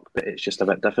can work, but it's just a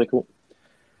bit difficult.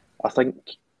 I think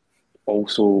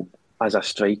also as a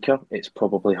striker, it's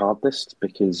probably hardest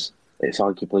because it's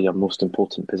arguably your most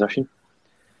important position.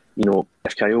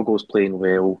 If Kyogo's playing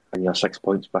well and you're 6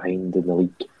 points behind in the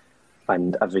league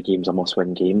and every game's a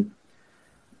must-win game,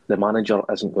 the manager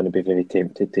isn't going to be very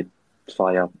tempted to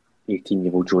fire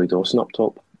 18-year-old Joey Dawson up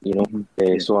top.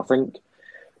 So I think,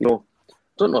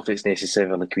 don't know if it's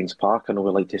necessarily Queen's Park. I know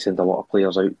we like to send a lot of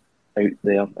players out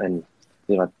there, and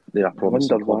they're a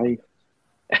promising club. Why.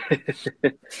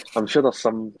 I'm sure there's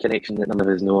some connection that none of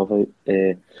us know about.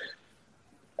 It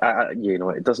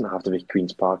doesn't have to be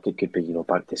Queen's Park. It could be,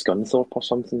 back to Scunthorpe or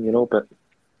something, But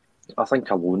I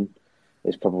think a loan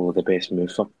is probably the best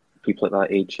move for people at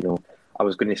that age. I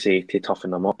was going to say to toughen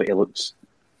them up, but he looks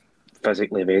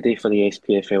physically ready for the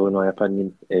SPFL, in my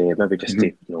opinion. Maybe just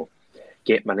to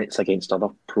get minutes against other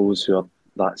pros who are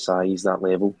that size, that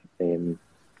level. And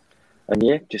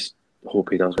just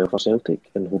hope he does well for Celtic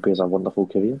and hope he has a wonderful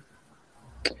career.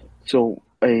 So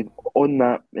on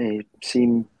that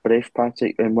same breath,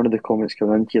 Patrick, one of the comments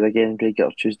coming in here again, Greg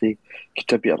Gitter Tuesday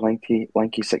contributor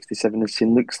Lanky67 is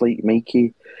saying, looks like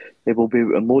Mikey will be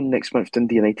out on loan next month.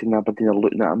 Dundee United and Aberdeen are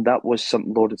looking at him. That was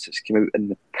something, Lawrence, that's come out in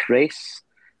the press.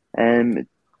 Well,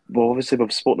 obviously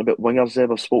we've spoken about wingers there.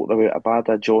 We've spoken about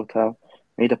Abada, Jota,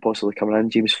 Maida possibly coming in,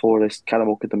 James Forrest,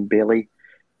 Karamoko Dembele.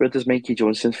 Where does Mikey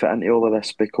Johnson fit into all of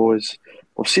this? Because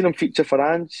we've seen him feature for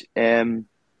Ange.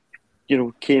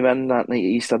 Came in that night at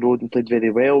Easter Road and played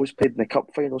very well. He's played in the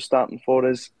cup final starting for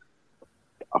us.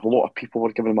 A lot of people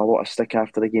were giving him a lot of stick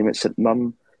after the game at St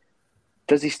Mirren.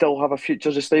 Does he still have a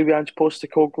future just now with Ange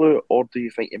Postecoglou, or do you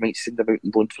think he might send him out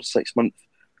and loan for 6 months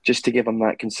just to give him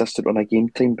that consistent run of game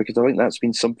time? Because I think that's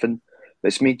been something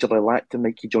that's majorly lacked in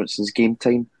Mikey Johnson's game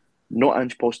time. Not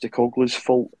Ange Postecoglou's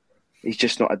fault. He's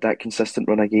just not had that consistent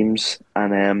run of games,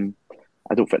 and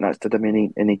I don't think that's did him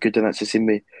any good. And that's the same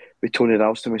with Tony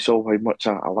Ralston. We saw how much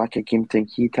a lack of game time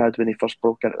he'd had when he first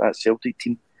broke into that Celtic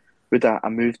team. Would a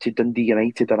move to Dundee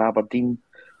United or Aberdeen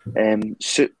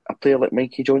suit a player like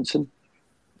Mikey Johnson?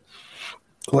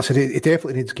 Listen, he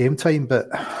definitely needs game time, but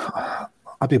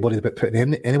I'd be worried about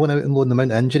putting anyone out on loan. The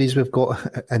amount of injuries we've got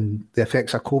and the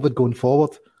effects of COVID going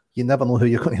forward, you never know who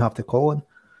you're going to have to call in.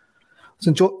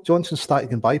 So Johnson's starting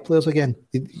to buy players again.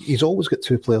 He's always got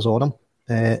 2 players on him.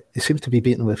 He seems to be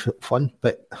beating with fun,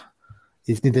 but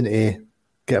he's needing to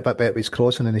get a bit better with his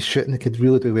crossing and his shooting. He could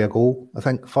really do with a goal. I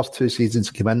think first 2 seasons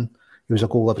he came in, he was a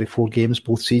goal every 4 games,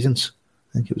 both seasons.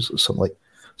 I think it was something like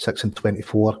 6 and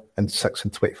 24 and 6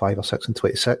 and 25 or 6 and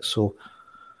 26. So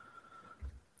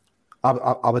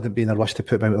I wouldn't be in a rush to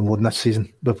put him out on loan this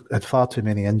season. We've had far too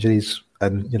many injuries,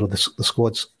 and the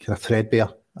squad's kind of threadbare.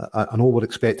 I know we're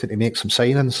expecting to make some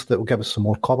signings that will give us some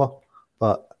more cover,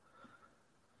 but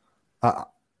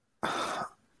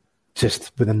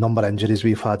just with the number of injuries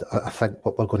we've had, I think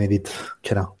what we're going to need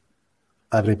kind of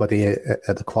everybody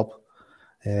at the club.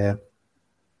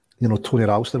 Tony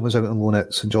Ralston was out on loan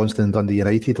at St Johnstone and Dundee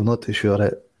United. I'm not too sure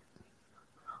that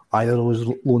either of those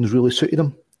loans really suited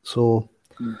him. So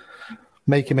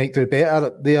Mikey might do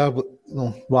better there,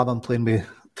 rather than playing with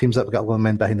teams that have got 11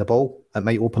 men behind the ball. It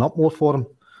might open up more for him.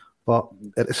 But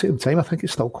at the same time, I think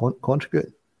he's still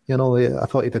contributing. I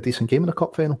thought he did a decent game in the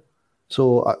cup final.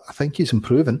 So I think he's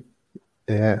improving.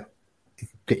 He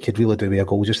could really do with a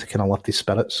goal just to kind of lift his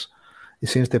spirits. He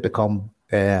seems to become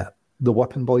the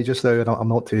whipping boy just now, and I'm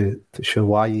not too sure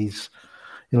why. He's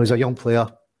a young player.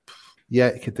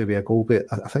 Yeah, he could do with a goal, but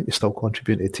I think he's still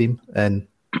contributing to the team. And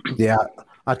yeah,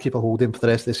 I'd keep a hold of him for the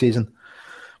rest of the season.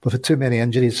 But with too many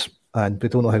injuries, and we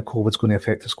don't know how COVID's going to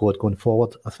affect the squad going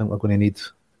forward, I think we're going to need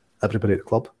everybody at the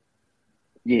club.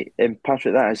 Yeah, and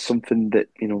Patrick, that is something that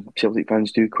Celtic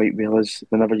fans do quite well. Is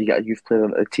whenever you get a youth player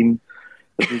into the team,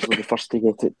 they're usually the first to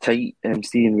get it tight.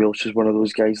 Stephen Welsh was one of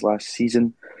those guys last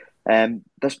season.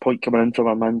 This point coming in from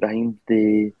our man behind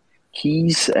the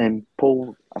keys,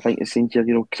 Paul, I think is saying here,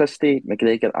 Christie,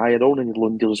 McGregor, Ayer all need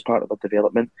loan deals as part of their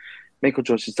development. Michael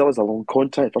Johnson still has a long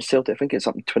contract for Celtic. I think it's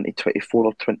up in 2024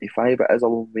 or 25. It is a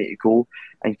long way to go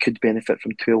and could benefit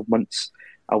from 12 months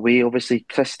away. Obviously,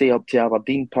 Christie up to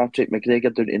Aberdeen, Patrick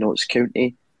McGregor down to Notts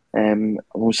County,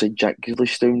 alongside Jack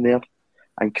Grealish down there,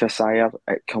 and Chris Ayer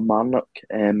at Kilmarnock.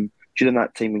 During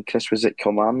that time when Chris was at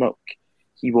Kilmarnock,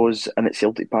 he was in at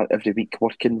Celtic Park every week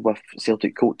working with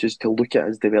Celtic coaches to look at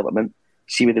his development,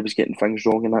 see where he was getting things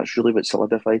wrong, and that's really what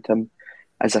solidified him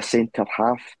as a centre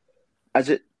half. Is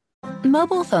it?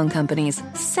 Mobile phone companies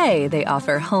say they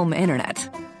offer home internet.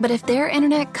 But if their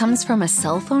internet comes from a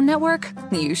cell phone network,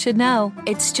 you should know.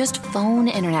 It's just phone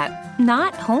internet,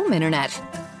 not home internet.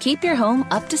 Keep your home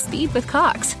up to speed with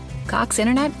Cox. Cox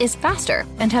internet is faster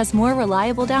and has more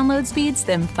reliable download speeds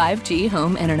than 5G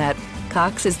home internet.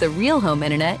 Cox is the real home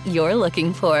internet you're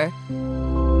looking for.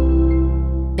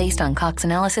 Based on Cox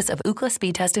analysis of Ookla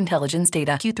speed test intelligence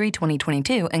data Q3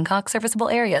 2022 and Cox serviceable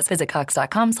areas, visit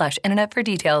cox.com/internet for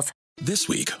details. This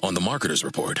week on The Marketer's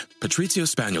Report, Patrizio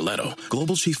Spagnoletto,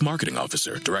 Global Chief Marketing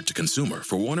Officer, Direct-to-Consumer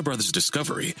for Warner Brothers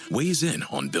Discovery, weighs in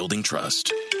on building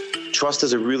trust. Trust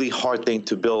is a really hard thing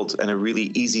to build and a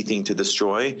really easy thing to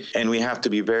destroy, and we have to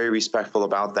be very respectful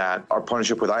about that. Our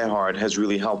partnership with iHeart has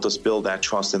really helped us build that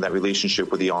trust and that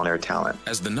relationship with the on-air talent.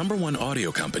 As the #1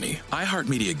 audio company,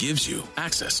 iHeartMedia gives you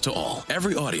access to all.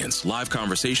 Every audience, live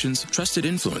conversations, trusted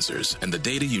influencers, and the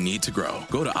data you need to grow.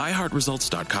 Go to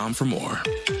iHeartResults.com for more.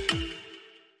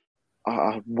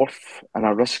 A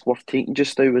risk worth taking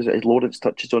just now, as Lawrence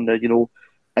touches on there,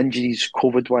 injuries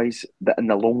COVID-wise, that in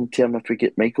the long term, if we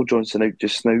get Michael Johnson out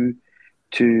just now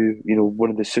to, one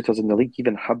of the suitors in the league,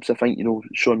 even Hibs, I think,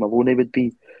 Sean Maloney would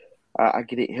be a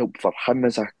great help for him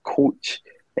as a coach.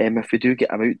 If we do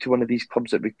get him out to one of these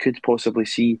clubs, that we could possibly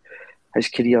see his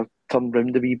career turn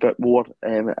round a wee bit more,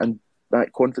 and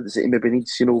that confidence that he maybe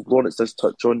needs. Lawrence does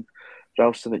touch on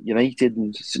Ralston at United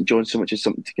and St Johnstone, which is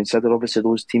something to consider. Obviously,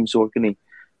 those teams are going to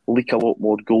leak a lot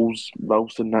more goals.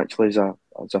 Ralston naturally as a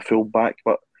full back,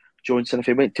 but Johnson, if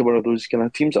he went to one of those kind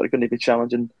of teams that are going to be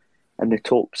challenging in the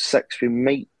top 6, we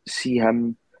might see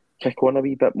him kick on a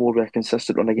wee bit more with a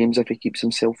consistent run of games if he keeps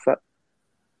himself fit.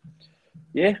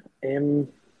 Yeah,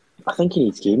 I think he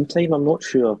needs game time. I'm not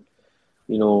sure,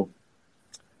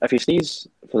 if he stays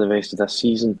for the rest of this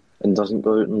season and doesn't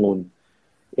go out on loan,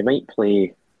 he might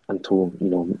play until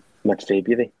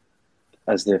mid-February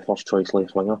as the first choice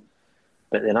left winger.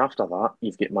 But then after that,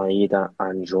 you've got Maeda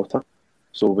and Jota.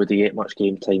 So would he get much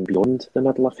game time beyond the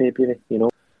middle of February?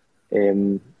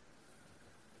 Then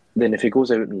if he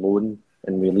goes out on loan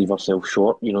and we leave ourselves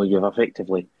short, you've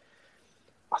effectively,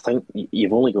 I think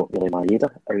you've only got really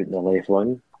Maeda out in the left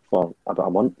wing for about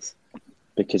a month,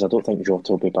 because I don't think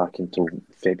Jota will be back until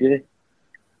February.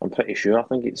 I'm pretty sure. I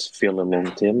think it's fairly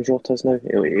long term, Jota's now.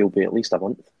 He'll be at least a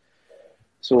month.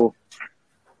 So,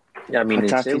 yeah, I mean,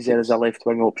 Hatate's there as a left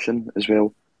wing option as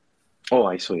well. Oh,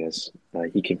 aye, so he is.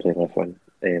 He can play left wing.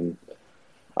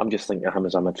 I'm just thinking of him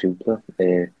as a midfield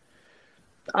player.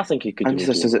 I think he could. And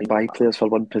this is it buy players for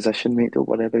one position, mate. Don't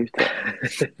worry about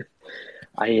it.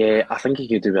 I think he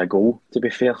could do a goal. To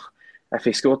be fair, if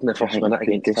he scored in the first minute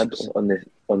against Hibs on the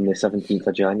 17th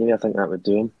of January, I think that would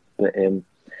do him. But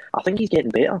I think he's getting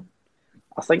better.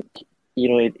 I think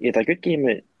he had a good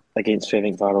game against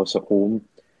Ferencváros at home,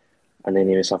 and then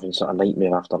he was having sort of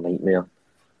nightmare after nightmare.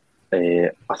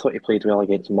 I thought he played well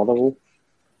against Motherwell.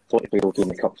 I thought he played okay in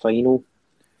the cup final.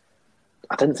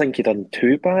 I didn't think he done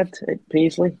too bad at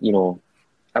Paisley.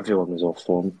 Everyone was off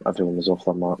form. Everyone was off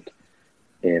their mark.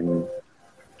 And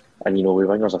with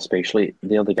wingers especially,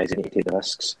 they're the guys that need to take the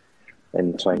risks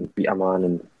and try and beat a man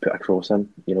and put a cross in.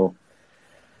 The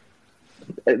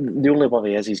only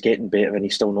worry is he's getting better and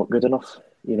he's still not good enough.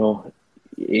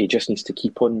 He just needs to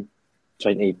keep on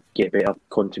trying to get better,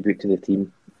 contribute to the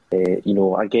team,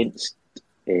 Against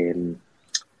in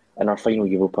our final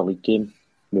Europa League game,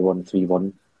 we won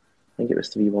 3-1. I think it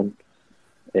was 3-1.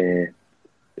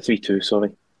 3-2, sorry.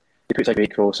 He puts a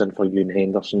great cross in for Ewan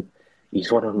Henderson. He's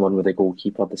 1-on-1 with the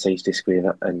goalkeeper, decides to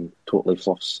square it and totally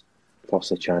fluffs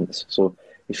the chance. So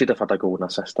he should have had a goal and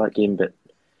assist that game, but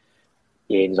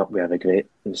he ends up with a regret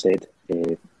instead.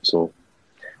 So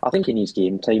I think he needs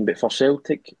game time. But for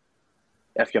Celtic,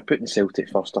 if you're putting Celtic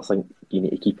first, I think you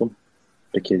need to keep him,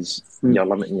 because you're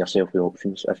limiting yourself with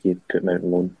options if you put him out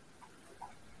on loan.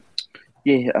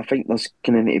 Yeah, I think there's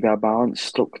going to need to be a balance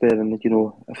struck there, and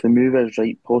if the move is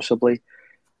right, possibly.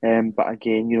 But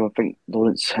again, I think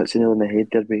Lawrence hits the nail on the head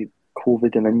there with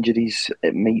COVID and injuries.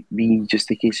 It might be just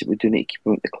the case that we do need to keep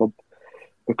him at the club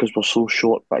because we're so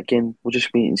short. But again, we'll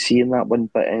just wait and see in that one.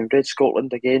 But Red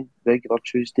Scotland again, regular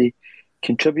Tuesday.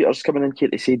 Contributors coming in here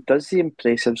to say, does the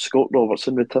impressive Scott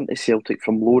Robertson return to Celtic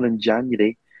from loan in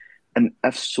January? And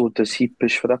if so, does he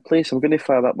push for a place? I'm going to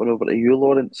fire that one over to you,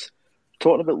 Lawrence.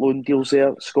 Talking about loan deals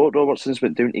there, Scott Robertson's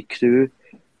went down to Crewe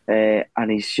and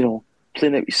he's,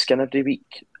 playing out his skin every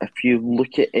week. If you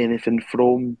look at anything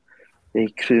from the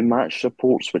Crewe match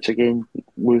reports, which again,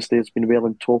 Lewis there's been well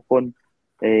on top on,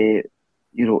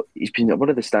 he's been one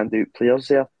of the standout players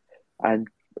there. And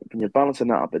when you're balancing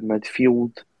that up in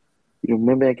midfield,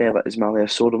 maybe a guy like Ismaila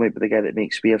Soro might be the guy that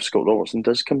makes way if Scott Robertson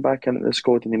does come back into the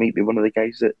squad, and he might be one of the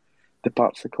guys that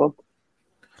departs the club.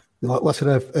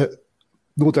 Listen,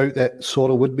 no doubt that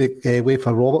Soro would make way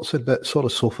for Robertson, but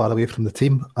Soro's so far away from the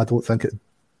team, I don't think it'd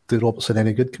do Robertson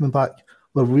any good coming back.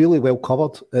 We're really well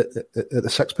covered at the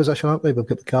sixth position, aren't we? We've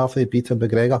got McCarthy, Beaton,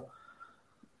 McGregor.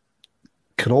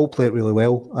 Can all play it really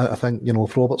well. I think,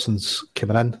 if Robertson's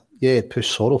coming in, he'd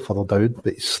push Soro further down,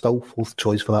 but he's still fourth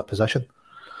choice for that position.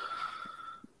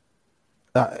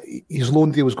 His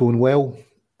loan deal was going well.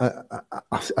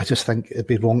 I just think it'd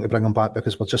be wrong to bring him back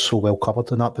because we're just so well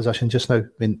covered in that position just now. I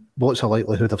mean, what's the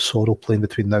likelihood of Soro playing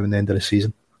between now and the end of the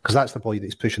season? Because that's the boy that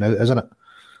he's pushing out, isn't it?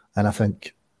 And I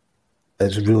think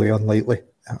it's really unlikely.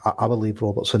 I will leave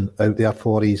Robertson out there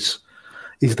for his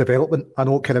development. I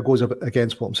know it kind of goes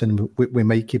against what I'm saying with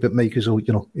Mikey, but Mike is,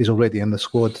 he's already in the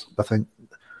squad. I think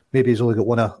maybe he's only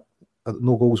got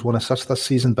no goals, one assist this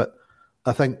season, but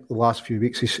I think the last few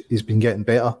weeks he's been getting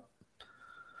better.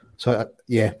 So,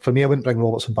 for me, I wouldn't bring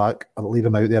Robertson back. I would leave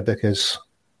him out there because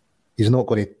he's not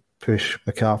going to push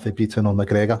McCarthy, Beaton or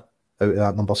McGregor out of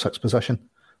that number 6 position.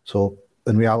 So,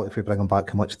 in reality, if we bring him back,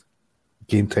 how much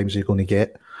game time is he going to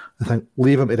get? I think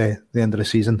leave him to the end of the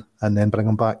season and then bring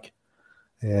him back.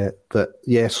 But,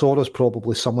 Sora's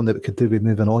probably someone that we could do with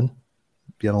moving on.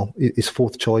 He's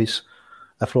fourth choice.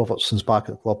 If Robertson's back at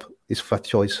the club, he's fifth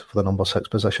choice for the number 6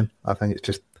 position. I think it's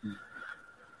just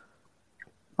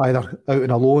either out on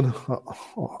a loan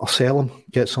or sell him,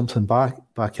 get something back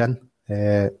in.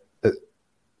 I'm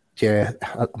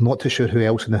not too sure who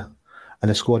else in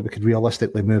the squad we could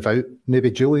realistically move out.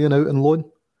 Maybe Julian out on loan,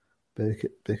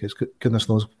 because goodness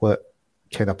knows what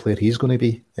kind of player he's going to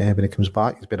be when he comes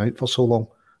back. He's been out for so long.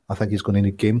 I think he's going to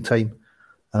need game time,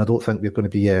 and I don't think we're going to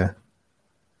be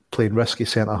playing risky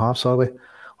centre halves, are we?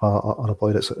 Or a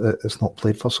boy that's not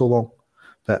played for so long.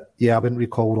 But I wouldn't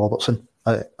recall Robertson.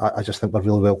 I just think we're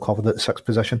really well covered at the 6th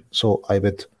position, so I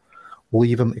would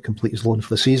leave him to complete his loan for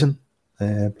the season.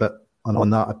 But on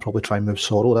that, I'd probably try and move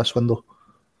Soro this window.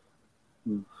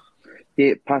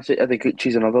 Yeah, Patrick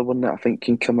Adaguchi's another one that I think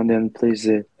can come in there and plays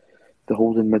the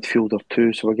holding midfielder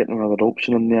too, so we're getting another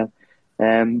option in there.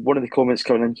 One of the comments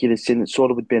coming in here is saying that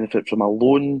Soro would benefit from a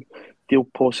loan deal,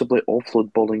 possibly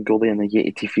offload Bolingoli and a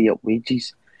Yeti to free up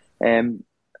wages.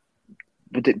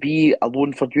 Would it be a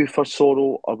loan for you for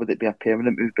Soro, or would it be a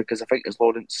permanent move? Because I think, as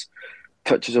Lawrence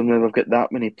touches on, now we've got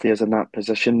that many players in that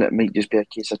position that it might just be a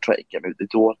case of trying to get him out the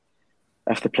door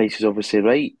if the price is obviously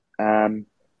right.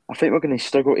 I think we're going to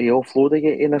struggle to offload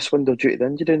again in this window due to the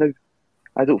injury now.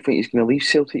 I don't think he's going to leave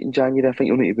Celtic in January. I think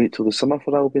he'll need to wait till the summer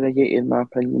for Albion Yeti, in my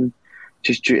opinion,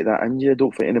 just due to that injury. I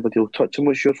don't think anybody will touch him.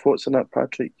 What's your thoughts on that,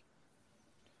 Patrick?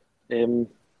 I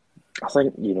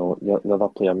think, the other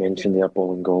player mentioned there,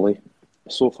 Bolingoli,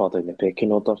 so far down the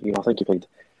pecking order. I think he played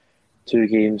 2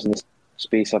 games in the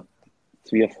space of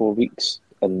 3 or 4 weeks,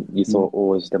 and you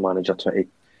thought, is the manager trying to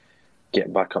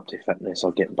get back up to fitness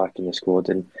or get back in the squad?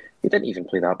 And he didn't even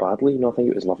play that badly. I think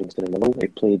it was Livingston in the middle. He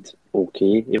played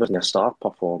okay. He wasn't a star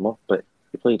performer, but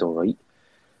he played all right.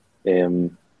 I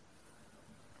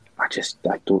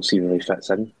don't see where he fits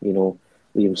in.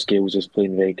 Liam Scales is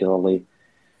playing regularly.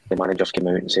 The manager's came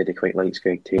out and said he quite likes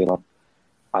Greg Taylor.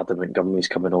 Adam Montgomery's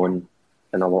coming on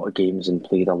in a lot of games and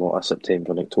played a lot of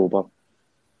September and October.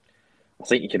 I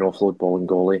think you can offload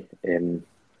Bolingoli.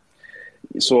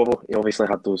 So he obviously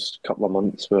had those couple of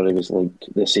months where he was like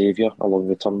the saviour along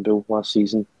with Turnbull last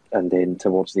season, and then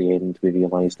towards the end we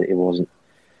realised that he wasn't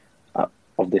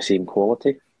of the same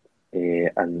quality,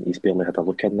 and he's barely had a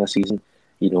look in this season.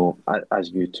 You know, as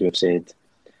you two have said,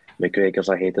 McGregor's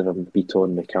ahead of him,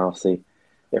 Beaton, McCarthy.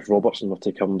 If Robertson were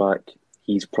to come back,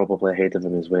 he's probably ahead of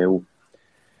him as well.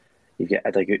 You've got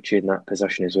Idaguchi in that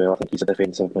position as well. I think he's a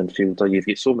defensive midfielder. You've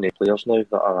got so many players now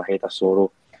that are ahead of Soro.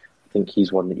 I think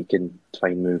he's one that you can try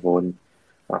and move on.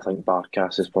 I think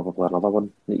Barkas is probably another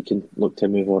one that you can look to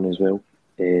move on as well.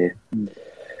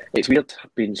 It's weird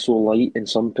being so light in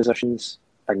some positions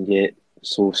and yet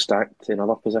so stacked in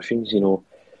other positions. You know,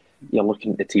 you're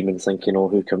looking at the team and thinking, oh,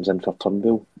 who comes in for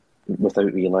Turnbull,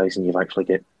 without realising you've actually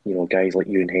got, you know, guys like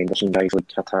Ewan Henderson, guys like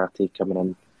Hatate coming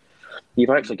in. You've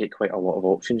actually got quite a lot of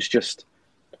options, just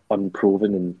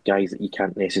unproven and guys that you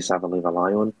can't necessarily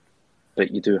rely on.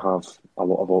 But you do have a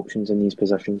lot of options in these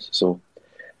positions. So,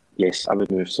 yes, I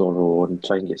would move Soro and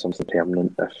try and get something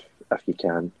permanent if you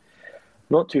can.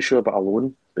 Not too sure about a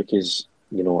loan because,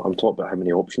 you know, I'm talking about how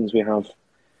many options we have,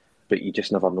 but you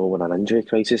just never know when an injury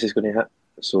crisis is going to hit.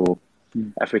 So,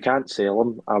 if we can't sell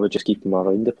him, I would just keep him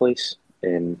around the place.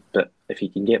 But if you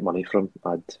can get money from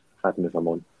him, I'd move him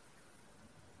on.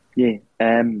 Yeah,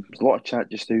 there's a lot of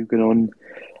chat just now going on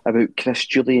about Chris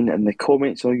Julian and the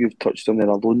comments. All you've touched on there,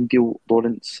 a loan deal,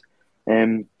 Lawrence.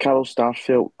 Carl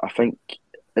Starfelt, I think,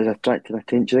 is attracting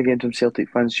attention again from Celtic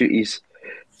fans due to his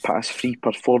past 3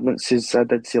 performances. I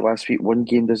did say last week, one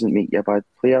game doesn't make you a bad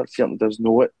player. Certainly does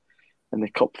know it in the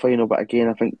cup final. But again,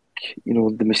 I think, you know,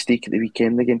 the mistake at the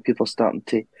weekend again, people are starting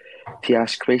to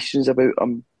ask questions about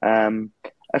him.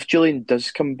 If Julian does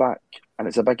come back, and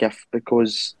it's a big if,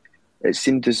 because it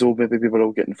seemed as though maybe we were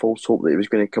all getting false hope that he was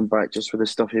going to come back just with the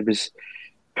stuff he was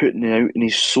putting out in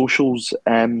his socials.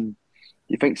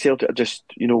 You think Celtic are just,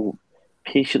 you know,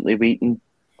 patiently waiting,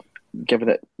 giving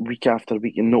it week after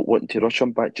week and not wanting to rush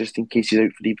him back just in case he's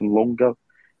out for even longer?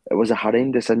 It was a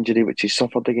horrendous injury which he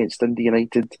suffered against Dundee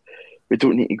United. We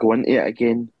don't need to go into it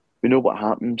again. We know what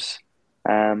happens.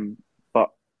 But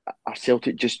are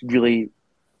Celtic just really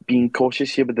being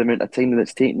cautious here with the amount of time that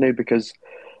it's taken now? Because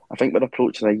I think we're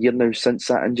approaching a year now since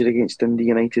that injury against Dundee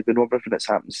United. We know everything that's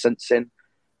happened since then.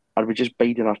 Are we just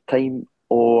biding our time?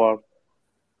 Or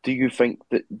do you think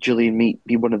that Julian might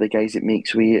be one of the guys that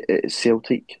makes way at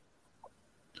Celtic?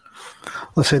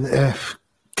 Listen,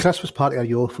 Chris was part of our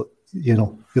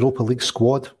Europa League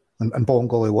squad, and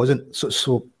Bongoli wasn't.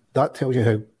 So that tells you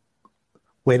how,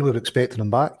 when we were expecting him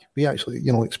back, we actually,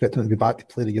 expected him to be back to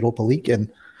play the Europa League.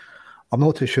 And I'm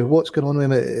not too sure what's going on with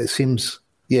him. It seems,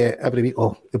 every week,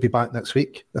 he'll be back next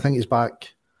week. I think he's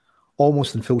back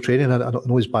almost in full training. I don't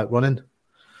know he's back running,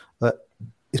 but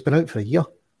he's been out for a year.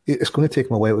 It's going to take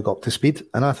him a while to get up to speed.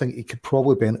 And I think he could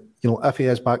probably if he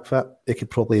is back fit, he could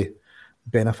probably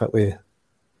benefit with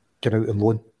getting out on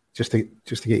loan just to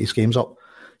get his games up.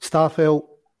 Starfelt,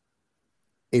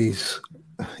 his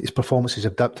performances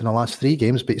have dipped in the last 3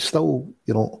 games, but he's still,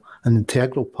 an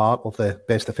integral part of the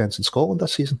best defence in Scotland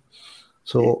this season.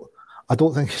 So I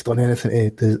don't think he's done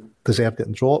anything to deserve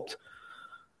getting dropped.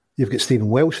 You've got Stephen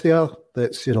Welsh there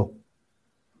that's,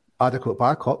 adequate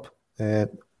backup.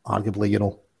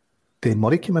 Arguably, Dane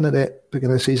Murray came in at the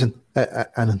beginning of the season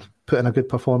and put in a good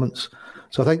performance.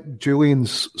 So I think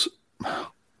Julian's,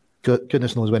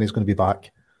 goodness knows when he's going to be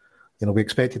back. We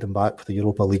expected him back for the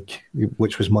Europa League,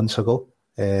 which was months ago.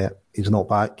 He's not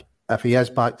back. If he is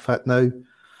back fit now,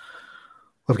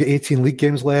 we've got 18 league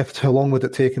games left. How long would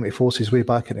it take him to force his way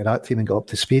back into that team and get up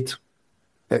to speed?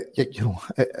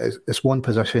 It's one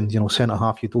position,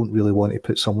 centre-half, you don't really want to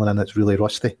put someone in that's really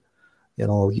rusty. You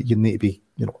need to be,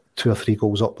 2 or 3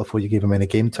 goals up before you give him any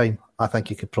game time. I think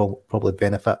he could probably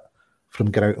benefit from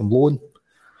getting out on loan.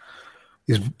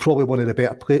 He's probably one of the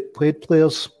better played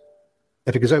players.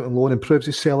 If he goes out on loan and proves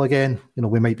his sell again,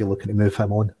 we might be looking to move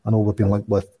him on. I know we've been linked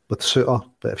with Suter,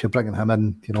 but if you're bringing him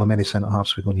in, how many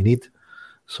centre-halves we're going to need.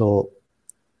 So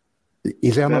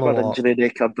he's earning a lot. Injury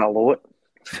record a lot.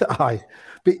 Aye.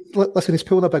 But listen, he's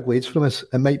pulling a big wage from us.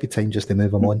 It might be time just to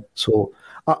move him on. So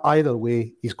either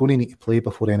way, he's going to need to play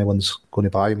before anyone's going to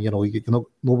buy him. No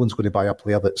one's going to buy a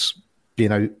player that's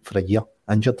been out for a year,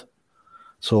 injured.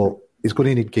 So he's going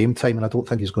to need game time, and I don't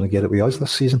think he's going to get it with us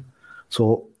this season.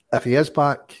 So if he is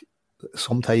back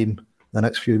sometime the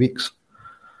next few weeks,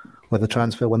 when the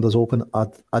transfer window's open,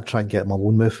 I'd try and get him a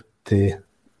loan move to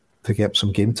get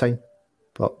some game time.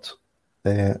 But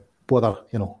whether,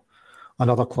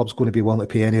 another club's going to be willing to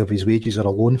pay any of his wages or a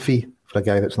loan fee for a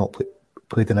guy that's not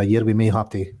played in a year, we may have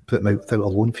to put him out without a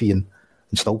loan fee and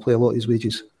still play a lot of his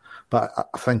wages. But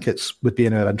I think it would be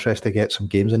in our interest to get some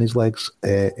games in his legs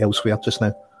elsewhere just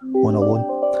now. on a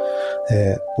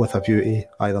loan, with a view to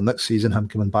either next season him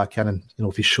coming back in and,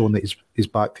 if he's shown that he's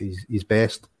back to his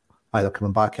best, either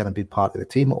coming back in and being part of the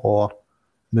team or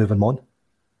moving on.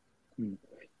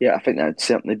 Yeah, I think that'd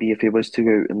certainly be if he was to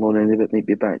go out and loan any of it,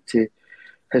 maybe back to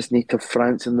his native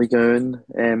France in Ligue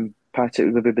 1.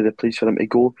 Patrick would maybe be the place for him to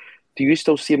go. Do you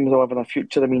still see him having a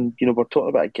future? I mean, we're talking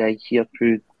about a guy here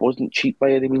who wasn't cheap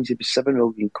by any means. He was £7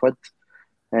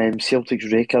 million.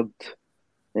 Celtic's record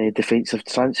defensive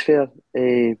transfer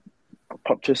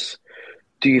purchase.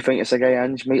 Do you think it's a guy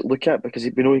Ange might look at? Because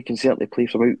we know he can certainly play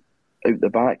from out the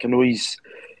back. I know he's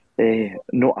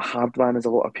not a hard man, as a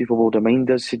lot of people will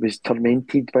remind us. He was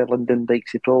tormented by Lyndon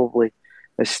Dykes. He probably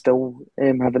is still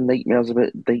having nightmares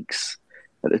about Dykes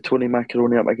at the Tony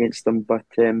Macaroni up against them. But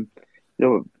we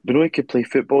know he could play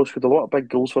football. He's scored a lot of big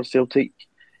goals for Celtic.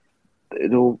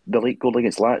 The late goal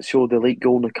against Lazio, the late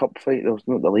goal in the cup final. There was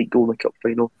not the late goal in the cup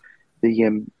final,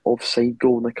 the offside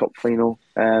goal in the cup final.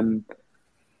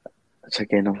 Which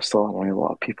again, I'm still annoying a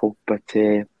lot of people. But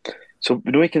so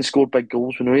we know he can score big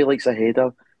goals. We know he likes a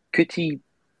header. Could he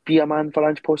be a man for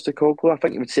Ange Postecoglou? I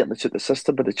think he would certainly suit the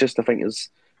system, but it's just, I think there's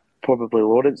probably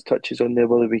Lawrence touches on there,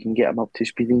 whether we can get him up to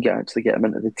speed and actually get him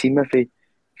into the team if he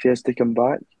has to come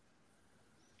back.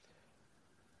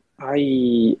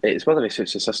 It's whether he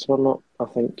suits the system or not, I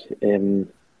think.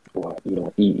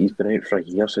 He's been out for a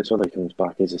year, so it's whether he comes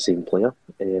back as the same player.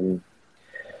 I'm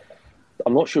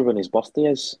not sure when his birthday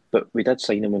is, but we did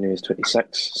sign him when he was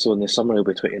 26, so in the summer he'll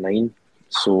be 29.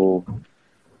 So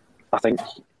I think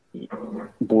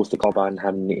both the club and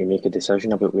him need to make a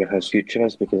decision about where his future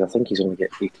is, because I think he's only got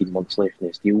 18 months left in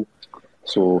his deal.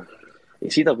 So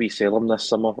it's either we sell him this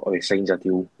summer or he signs a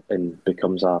deal and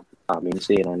becomes a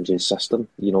mainstay in Ange's system.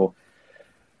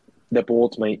 The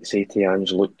board might say to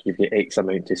Ange, look, you've got X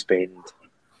amount to spend.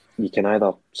 You can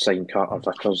either sign Carter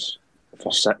Vickers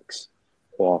for 6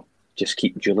 or just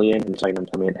keep Julian and try and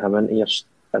implement him into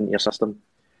your system.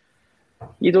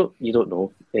 You don't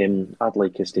know. I'd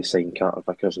like us to sign Carter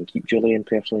Vickers and keep Julian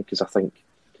personally, because I think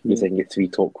you then get 3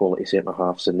 top quality centre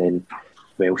halves, and then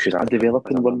Welsh is a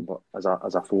developing one, but as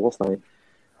a fourth now.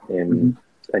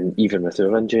 And even with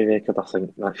our injury record, I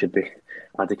think that should be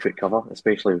adequate cover,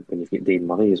 especially when you've got Dane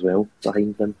Murray as well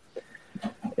behind them.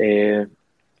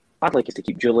 I'd like us to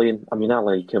keep Julian. I mean, I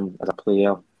like him as a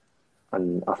player,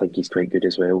 and I think he's quite good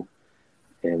as well.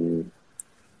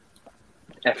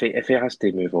 If he has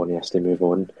to move on, he has to move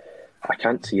on. I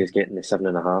can't see us getting the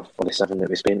 7.5 or the 7 that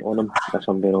we spent on him, if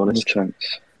I'm being honest. No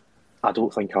chance. I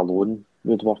don't think a loan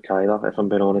would work either, if I'm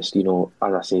being honest. As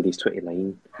I said, he's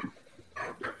 29.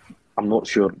 I'm not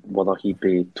sure whether he'd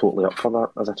be totally up for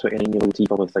that as a 29-year-old. He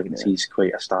probably thinks he's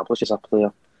quite established as a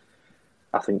player.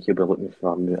 I think he'll be looking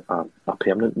for a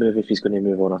permanent move if he's going to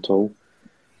move on at all.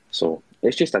 So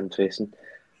it's just interesting.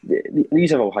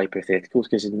 These are all hypotheticals,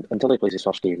 because until he plays his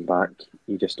first game back,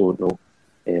 you just don't know.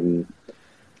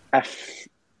 If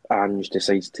Ange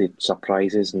decides to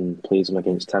surprise us and plays him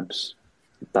against Tibbs,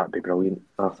 that'd be brilliant,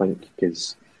 I think,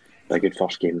 because a good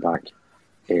first game back.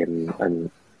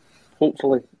 And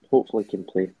hopefully can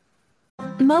play.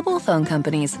 Mobile phone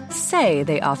companies say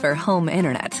they offer home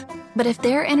internet. But if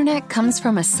their internet comes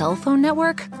from a cell phone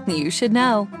network, you should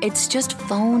know. It's just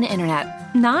phone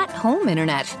internet, not home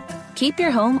internet. Keep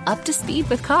your home up to speed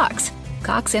with Cox.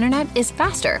 Cox internet is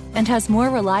faster and has more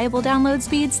reliable download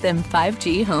speeds than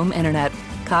 5G home internet.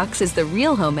 Cox is the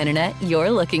real home internet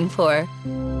you're looking for.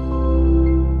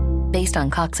 Based on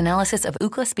Cox analysis of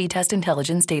Ookla speed test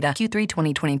intelligence data Q3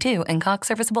 2022 and Cox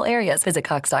serviceable areas, visit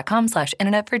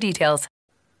cox.com/internet for details.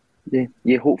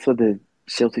 Yeah. Hopefully the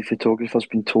Celtic photographer's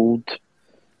been told,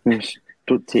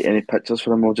 don't take any pictures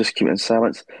for him. We'll just keep it in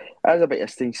silence. That is a bit of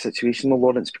a strange situation, though,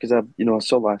 Lawrence, because I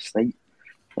saw last night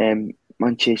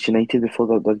Manchester United,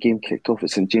 before their game kicked off at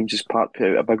St James's Park,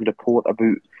 put out a big report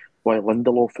about why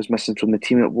Lindelof was missing from the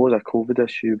team. It was a COVID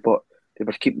issue, but they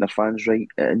were keeping their fans right.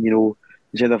 And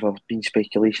instead of there being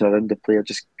speculation around the player,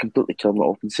 just completely killing it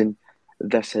off and saying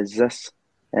this is this.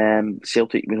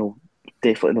 Celtic,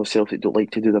 definitely know Celtic don't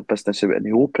like to do their business out in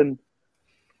the open.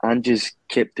 And just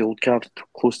kept the old card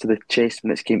close to the chest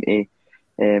when it came to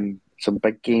some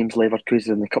big games.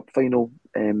 Leverkusen in the cup final.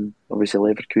 Obviously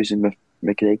Leverkusen with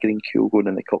McGregor and Kyogo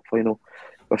in the cup final.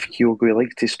 With Kyogo, he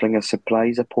likes to spring a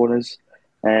surprise upon us.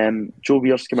 Joe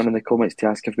Weir's come in the comments to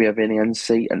ask if we have any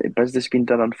insight into business being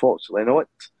done. Unfortunately not.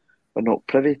 We're not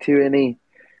privy to any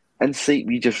insight.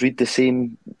 We just read the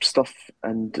same stuff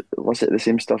and listen to the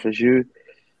same stuff as you.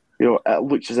 It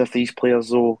looks as if these players,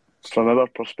 though, from our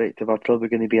perspective, are probably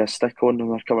going to be a stick on when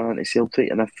they're coming into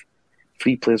Celtic. And if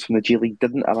 3 players from the G League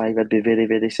didn't arrive, I'd be very,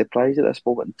 very surprised at this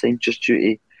moment in time, just due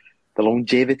to the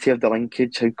longevity of the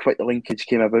linkage, how quick the linkage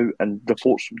came about, and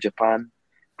reports from Japan,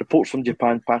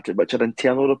 Patrick, which are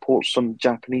internal reports from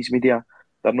Japanese media.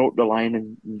 They're not relying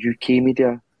on UK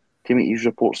media to make these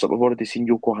reports. That we've already seen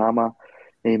Yokohama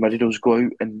Marinos go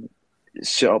out and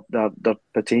set up their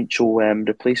potential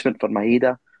replacement for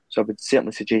Maeda. So I would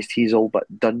certainly suggest he's all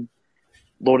but done.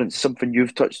 Lawrence, something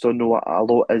you've touched on a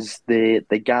lot is the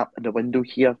gap in the window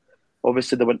here.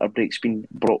 Obviously, the winter break's been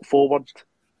brought forward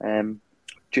due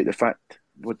to the fact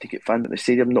we want to get fans at the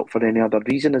stadium, not for any other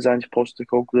reason, as Ange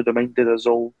Postecoglou reminded us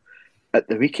all at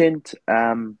the weekend.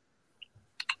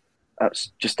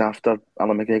 That's just after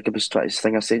Alan McGregor was trying to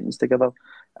string a sentence together.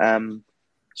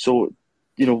 So,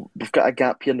 we've got a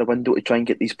gap here in the window to try and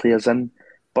get these players in.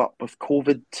 But with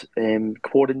COVID,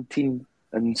 quarantine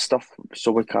and stuff,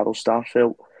 so with Carl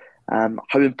Starfelt,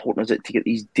 how important is it to get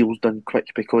these deals done quick?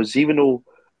 Because even though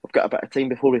we've got a bit of time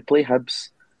before we play Hibs,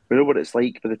 we know what it's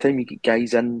like. By the time you get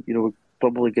guys in, we're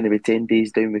probably going to be 10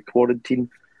 days down with quarantine.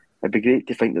 It'd be great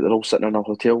to think that they're all sitting in a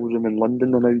hotel room in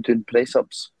London and now doing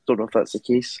press-ups. Don't know if that's the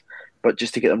case. But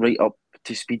just to get them right up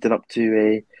to speed and up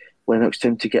to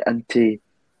Lennoxtown to get into,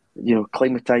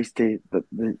 climatised to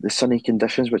the sunny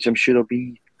conditions, which I'm sure will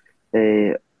be,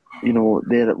 there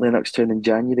at Lennoxtown in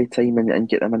January time and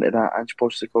get them into that Ange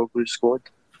Postecoglou squad.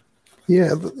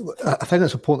 Yeah, I think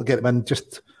it's important to get them in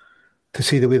just to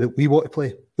see the way that we want to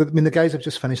play. I mean, the guys have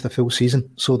just finished the full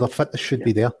season, so their fitness should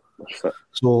be there.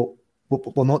 So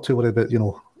we're not too worried about,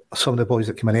 some of the boys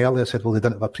that came in earlier said, well, they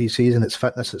didn't have a pre-season, it's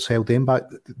fitness that's held them back.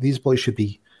 These boys should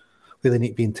be where they need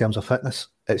to be in terms of fitness.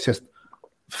 It's just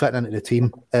fitting into the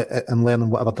team and learning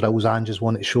whatever drills Ange's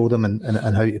want to show them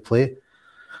and how to play.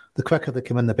 The quicker they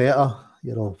come in, the better.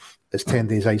 It's 10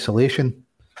 days isolation.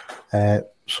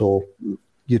 So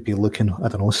you'd be looking,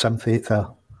 7th,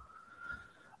 8th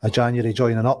of January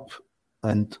joining up,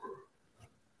 and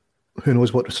who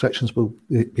knows what restrictions will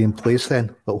be in place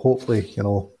then. But hopefully,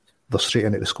 they're straight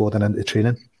into the squad and into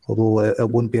training. Although it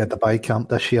won't be a Dubai camp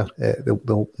this year. They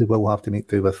will have to make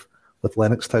do with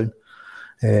Lennoxtown.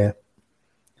 We're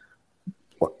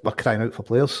crying out for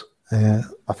players.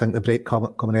 I think the break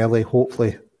coming early,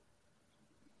 hopefully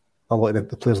a lot of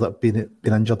the players that have been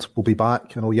injured will be back.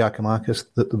 Yakimakis,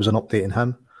 there was an update in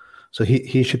him. So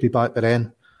he should be back by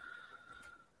then.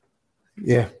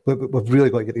 Yeah, we've really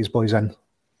got to get these boys in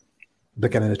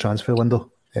beginning of the transfer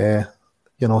window.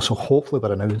 So hopefully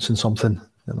we're announcing something,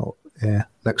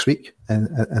 next week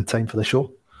in time for the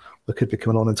show. We could be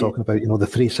coming on and talking about, the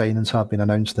 3 signings have been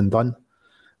announced and done.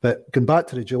 But going back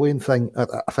to the Julian thing,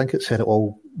 I think it said it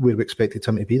all where we expected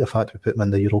him to be, the fact we put him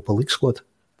in the Europa League squad.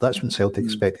 That's when Celtic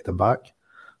expected him back.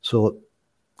 So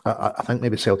I think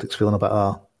maybe Celtic's feeling a bit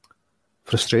of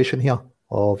frustration here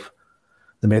of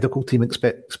the medical team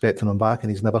expecting him back, and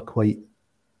he's never quite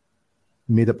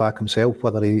made it back himself,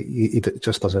 whether he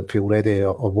just doesn't feel ready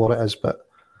or what it is. But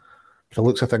for the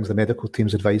looks of things, the medical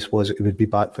team's advice was he would be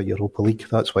back for Europa League.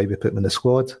 That's why we put him in the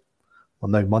squad. We're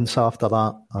now months after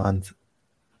that, and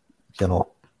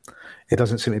he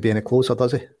doesn't seem to be any closer,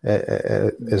 does he?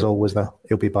 Is always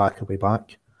he'll be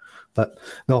back. But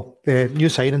no, new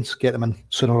signings, get them in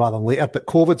sooner rather than later. But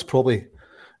COVID's probably,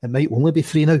 it might only be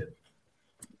 3 now,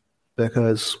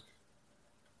 because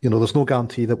there's no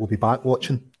guarantee that we'll be back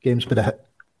watching games by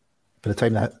the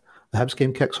time the Hibs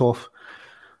game kicks off.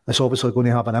 It's obviously going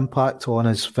to have an impact on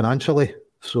us financially.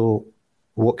 So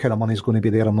what kind of money's going to be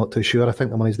there, I'm not too sure. I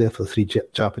think the money's there for the 3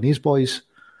 Japanese boys.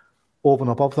 Over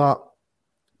and above that,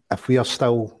 if we are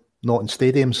still not in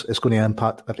stadiums, it's going to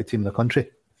impact every team in the country.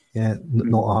 Yeah,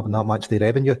 not having that match day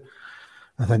revenue.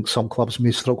 I think some clubs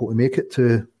may struggle to make it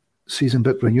to season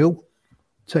book renewal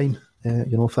time,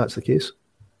 if that's the case.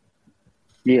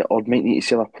 Yeah, or might need to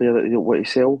sell a player that they don't want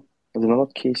to sell. In another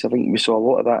case, I think we saw a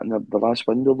lot of that in the last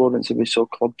window, Lawrence, and we saw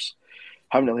clubs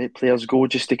having to let players go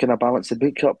just to kind of balance the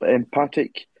book up.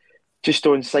 Patrick, just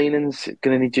on signings,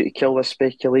 going to need you to kill this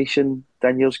speculation.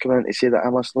 Daniel's coming in to say that I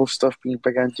must know stuff being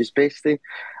Big Ange's bestie.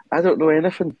 I don't know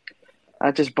anything.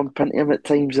 I just bump into him at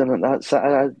times, and that's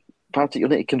Patrick, you'll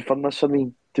need to confirm this for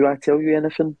me. Do I tell you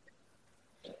anything?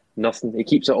 Nothing. He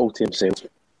keeps it all to himself.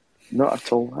 Not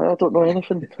at all. I don't know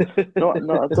anything. I don't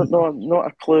know. Not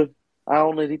a clue. I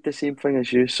only read the same thing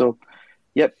as you. So,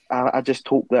 yep. I just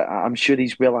hope that I'm sure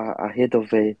he's well ahead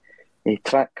of a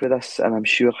track with this, and I'm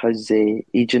sure his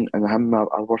agent and him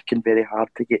are working very hard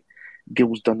to get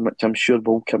deals done, which I'm sure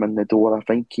will come in the door. I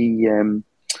think he, I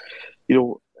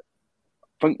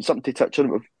think something to touch on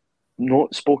that we've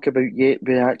not spoke about yet.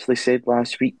 We actually said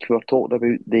last week we were talking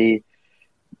about the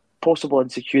possible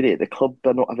insecurity at the club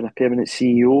by not having a permanent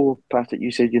CEO. Patrick,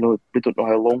 you said, we don't know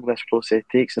how long this process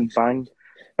takes, and bang,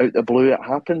 out the blue it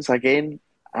happens again.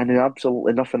 I knew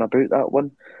absolutely nothing about that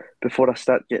one before I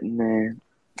start getting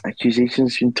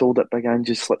accusations being told that Big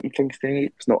Ange's slipping things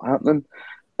tonight. It's not happening.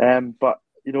 But,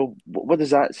 what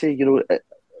does that say?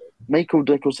 Michael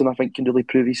Nicholson, I think, can really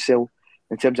prove himself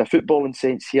in terms of footballing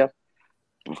sense here.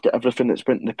 We've got everything that's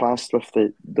went in the past with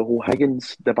the whole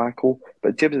Higgins debacle. But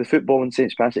in terms of the footballing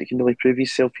sense, Patrick can really prove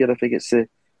himself here if he gets the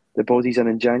bodies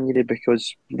in January,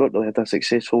 because we've not really had a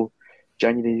successful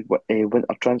January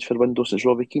winter transfer window since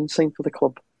Robbie Keane signed for the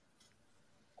club.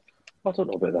 I don't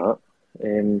know about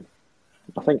that.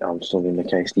 I think Armstrong and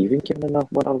Mackay-Steven came in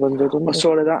that winter window, didn't they?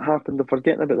 Sorry, that happened. I'm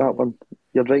forgetting about that one.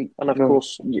 You're right. And of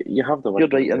course, you have the one. You're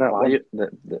right in that one.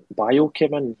 The Bio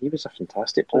came in. He was a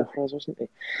fantastic player for us, wasn't he?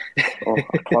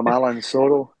 Klamala and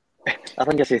Sorrow. I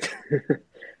think I said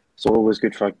Sorrow was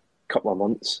good for a couple of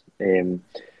months.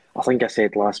 I think I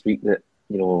said last week that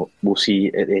we'll see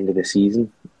at the end of the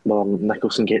season whether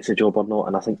Nicholson gets the job or not.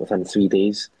 And I think within 3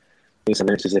 days he's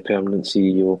announced as the permanent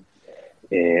CEO.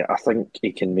 I think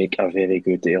he can make a very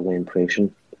good early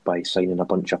impression by signing a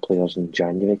bunch of players in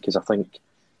January, because I think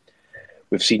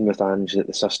we've seen with Ange that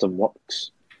the system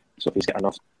works. So if he's got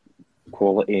enough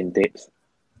quality and depth,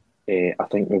 I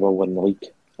think we will win the league.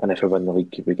 And if we win the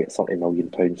league, we get £30 million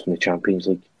from the Champions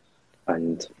League.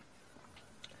 And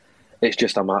it's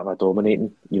just a matter of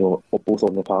dominating, both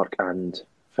on the park and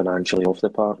financially off the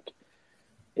park.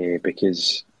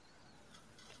 Because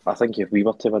I think if we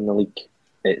were to win the league,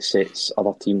 it sets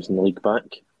other teams in the league back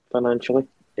financially.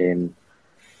 And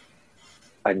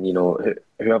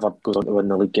whoever goes on to win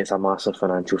the league gets a massive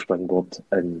financial springboard.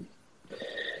 And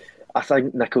I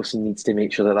think Nicholson needs to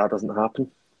make sure that doesn't happen,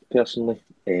 personally,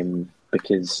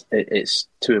 because it's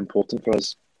too important for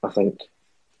us, I think.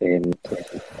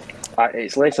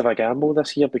 It's less of a gamble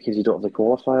this year because you don't have the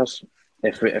qualifiers.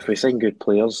 If we sign good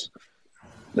players,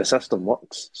 the system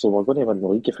works. So we're going to win the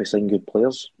league if we sign good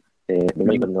players. We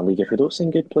might win the league if we don't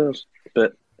sign good players,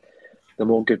 but the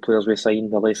more good players we sign,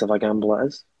 the less of a gamble it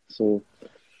is. So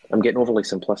I'm getting overly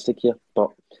simplistic here, but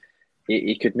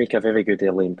he could make a very good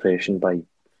early impression by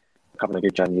having a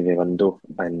good January window.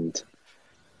 And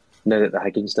now that the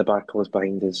Higgins debacle is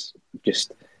behind us,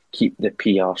 just keep the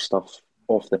PR stuff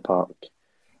off the park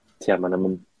to a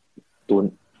minimum.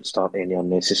 Don't start any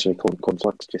unnecessary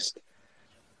conflicts. Just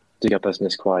do your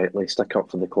business quietly, stick up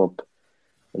for the club,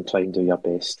 and try and do your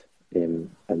best.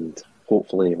 And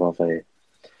hopefully we'll have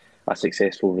a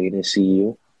successful reign as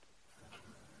CEO.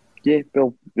 Yeah,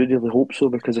 well, we really hope so,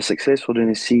 because a successful reign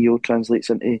as CEO translates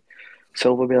into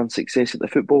silverware and success at the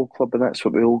football club, and that's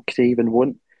what we all crave and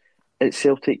want at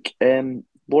Celtic.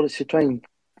 Lawrence, to try and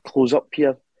close up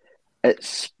here,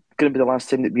 it's going to be the last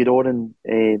time that we're on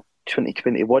in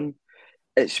 2021.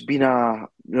 It's been a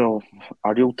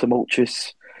real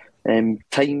tumultuous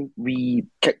time. We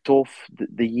kicked off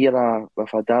the year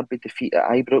with a derby defeat at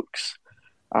Ibrox,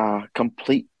 a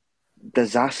complete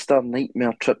disaster,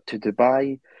 nightmare trip to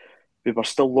Dubai. We were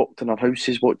still locked in our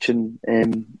houses watching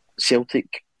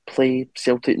Celtic play,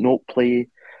 Celtic not play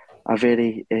a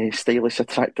very stylish,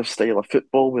 attractive style of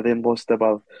football. We then lost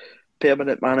our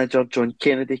permanent manager, John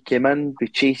Kennedy, came in. We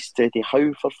chased Eddie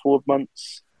Howe for 4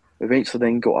 months. We eventually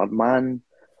then got our man,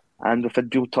 and we've had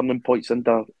dual turning points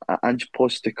under Ange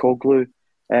Postecoglou.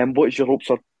 What is your hopes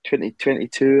for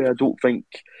 2022? I don't think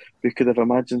we could have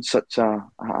imagined such a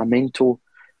mental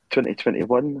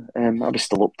 2021. I was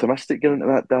still optimistic going into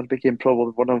that derby game,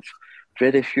 probably one of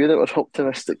very few that were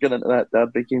optimistic going into that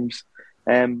derby games.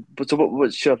 But so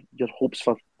what's your hopes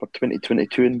for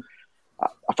 2022? And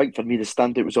I think for me the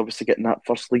standout was obviously getting that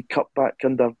first League Cup back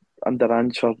under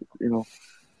Ange for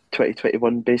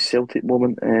 2021 best Celtic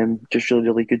moment. Just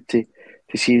really good to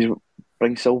see us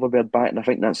bring silverware back, and I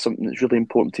think that's something that's really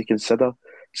important to consider.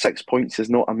 6 points is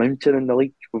not a mountain in the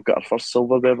league. We've got our first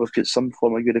silverware. We've got some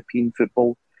form of European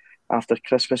football after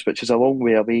Christmas, which is a long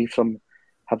way away from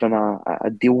having a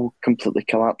deal completely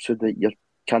collapse with your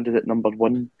candidate number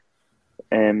one,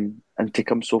 and to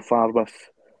come so far with,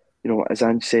 as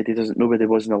Ange said, he doesn't know where he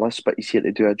was in the list, but he's here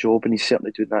to do a job, and he's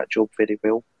certainly doing that job very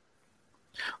well.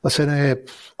 Listen,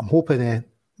 I'm hoping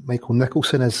Michael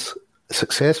Nicholson is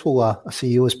successful a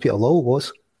CEO as Peter Lawwell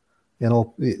was.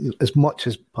 As much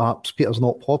as perhaps Peter's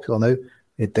not popular now,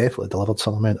 he definitely delivered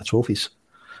some amount of trophies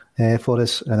for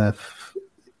us. And if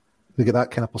we get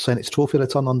that kind of percentage trophy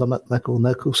return under Michael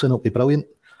Nicholson, it'll be brilliant.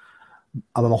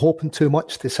 I'm hoping too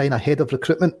much to sign ahead of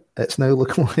recruitment. It's now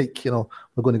looking like,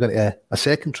 we're going to go into a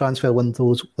second transfer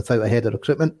window without a head of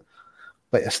recruitment,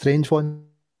 but a strange one.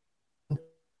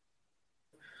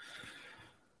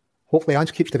 Hopefully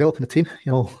Ange keeps developing the team.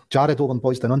 Jared over in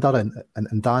Boys Down Under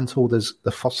and Dan told us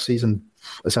the first season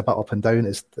is a bit up and down.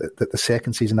 Is that the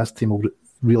second season this team will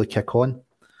really kick on.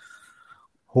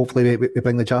 hopefully we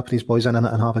bring the Japanese boys in and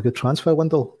have a good transfer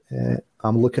window.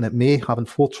 I'm looking at May, having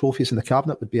 4 trophies in the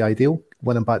cabinet would be ideal.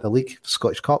 Winning back the league, the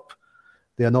Scottish Cup,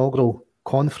 the inaugural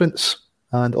conference,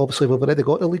 and obviously we've already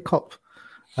got the League Cup.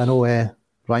 I know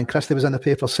Ryan Christie was in the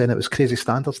paper saying it was crazy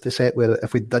standards to set where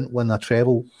if we didn't win a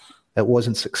treble, it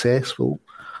wasn't success. Well,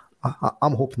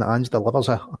 I'm hoping that Ange delivers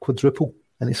a quadruple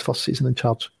in his first season in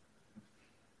charge.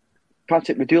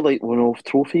 Patrick, we do like one-off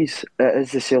trophies. It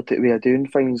is the Celtic way of doing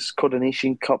things.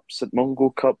 Coronation Cups, St Mungo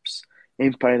Cups,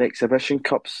 Empire Exhibition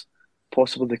Cups.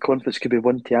 Possibly the conference could be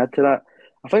one to add to that.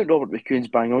 I think Robert McEwen's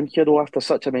bang on here, though. After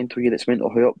such a mental year, it's mental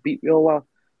how upbeat we all are.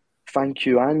 Thank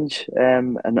you, Ange.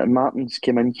 And Martin's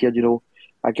came in here,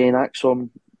 again, Axom,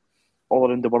 all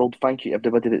around the world. Thank you to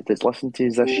everybody that's listened to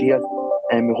us this year.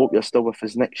 We hope you're still with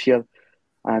us next year.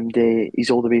 And he's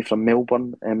all the way from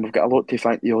Melbourne. We've got a lot to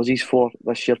thank the Aussies for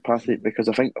this year, Patrick, because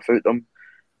I think without them,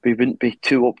 we wouldn't be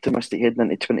too optimistic heading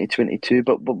into 2022.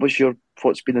 But what was your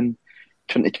thoughts been in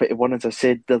 2021? As I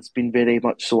said, there's been very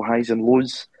much so highs and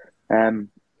lows in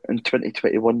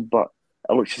 2021, but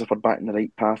it looks as if we're back in the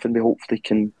right path, and we hopefully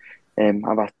can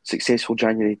have a successful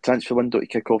January transfer window to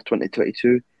kick off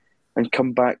 2022 and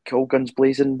come back all guns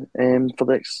blazing for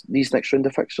these next round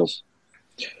of fixtures.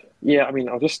 Yeah, I mean,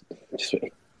 I'll just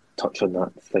touch on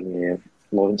that thing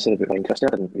Lawrence said about Ryan Christie. I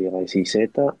didn't realise he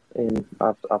said that.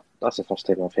 That's the first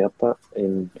time I've heard that.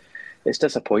 It's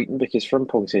disappointing because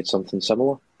Frimpong said something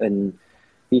similar, and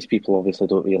these people obviously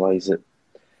don't realise that,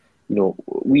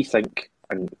 we think,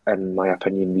 in my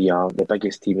opinion, we are the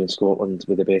biggest team in Scotland,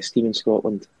 we're the best team in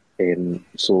Scotland.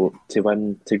 So to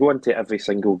go into every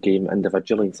single game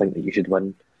individually and think that you should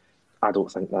win, I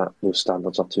don't think that those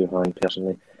standards are too high,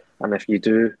 personally. And if you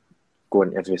do go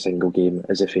into every single game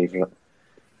as a favourite,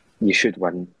 you should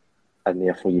win, and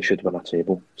therefore you should win a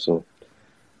treble. So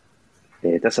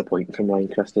disappointing from Ryan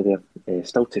Christie there.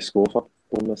 Still to score for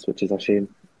Bournemouth, which is a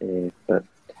shame. But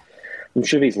I'm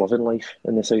sure he's loving life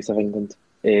in the south of England.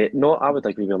 No, I would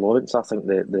agree with Lawrence. I think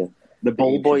the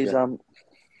ball boys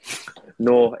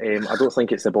No, I don't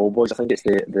think it's the ball boys. I think it's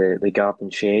the garden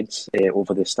sheds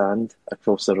over the stand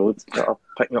across the road that are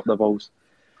picking up the balls.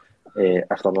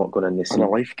 If they're not going in the sea. And the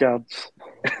lifeguards.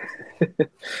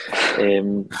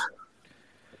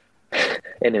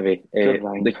 Anyway,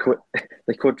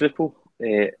 the quadruple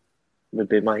would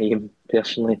be my aim,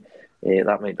 personally.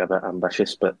 That might be a bit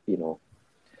ambitious, but,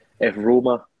 if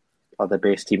Roma are the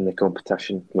best team in the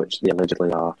competition, which they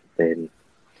allegedly are, then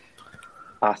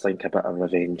I think a bit of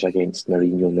revenge against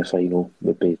Mourinho in the final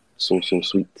would be so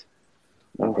sweet.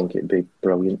 I think it'd be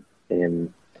brilliant.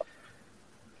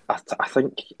 I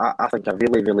think a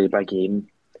really, really big aim,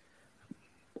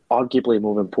 arguably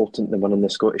more important than winning the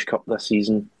Scottish Cup this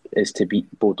season, is to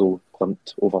beat Bodo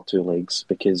Glimt over 2 legs,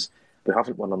 because we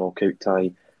haven't won a knockout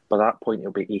tie. By that point,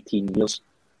 it'll be 18 years,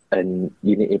 and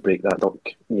you need to break that duck.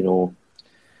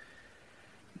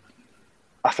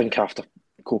 I think after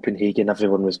Copenhagen,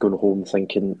 everyone was going home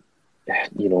thinking,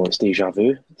 it's deja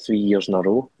vu, 3 years in a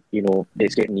row.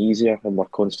 It's getting easier, and we're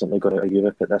constantly going out of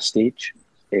Europe at this stage.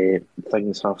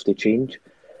 Things have to change,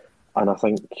 and I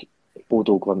think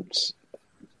Bodo Glimt's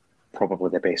probably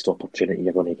the best opportunity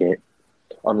you're going to get,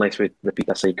 unless we repeat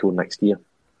the cycle next year.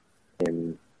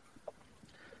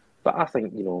 But I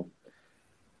think,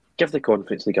 give the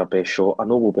Conference League our best shot. I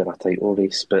know we'll be in a title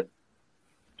race, but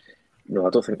I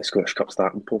don't think the Scottish Cup's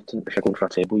that important. If you're going for a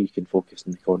treble, you can focus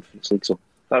on the Conference League, so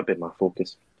that would be my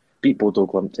focus. Beat Bodo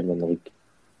Glimt and win the league.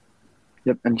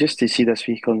 Yep, and just to see this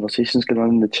wee conversations going on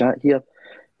in the chat here,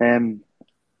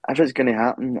 if it's going to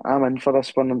happen, I'm in for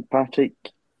this one. And Patrick,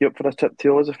 you up for a trip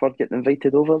to Oz if we're getting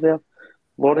invited over there?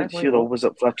 Lawrence, you're always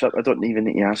up for a trip. I don't even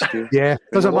need to ask you. Yeah,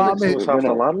 doesn't matter, mate.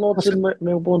 After landlords in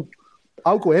Melbourne.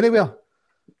 I'll go anywhere.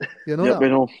 You know yep, that? We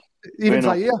know. Even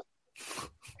for here.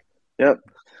 Yep.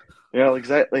 Well,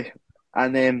 exactly.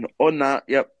 And then on that,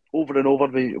 over and over,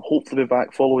 we hopefully be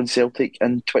back following Celtic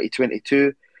in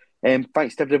 2022.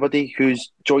 Thanks to everybody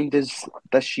who's joined us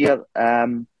this year.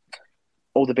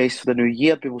 All the best for the new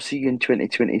year. We will see you in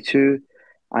 2022.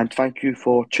 And thank you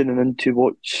for tuning in to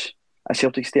watch A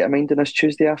Celtic State of Mind on this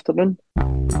Tuesday afternoon.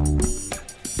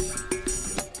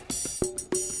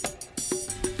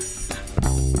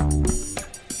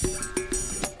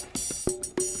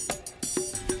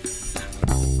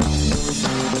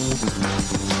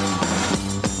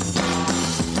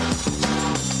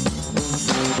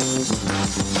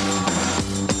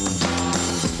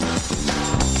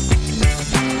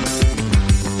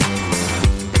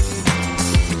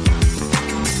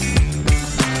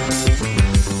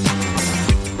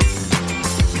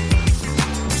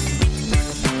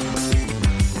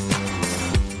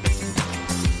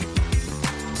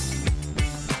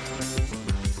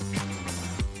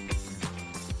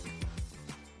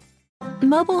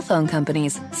 Mobile phone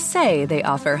companies say they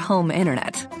offer home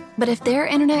internet. But if their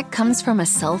internet comes from a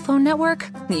cell phone network,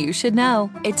 you should know.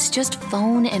 It's just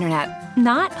phone internet,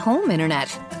 not home internet.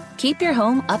 Keep your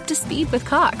home up to speed with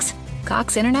Cox.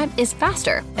 Cox internet is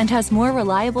faster and has more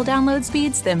reliable download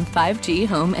speeds than 5G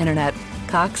home internet.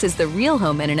 Cox is the real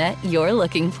home internet you're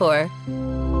looking for.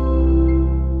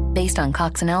 Based on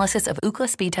Cox analysis of Ookla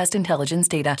speed test intelligence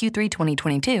data Q3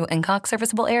 2022 and Cox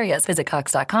serviceable areas, visit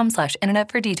cox.com/internet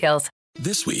for details.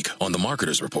 This week on The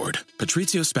Marketer's Report,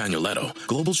 Patrizio Spagnoletto,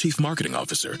 Global Chief Marketing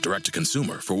Officer,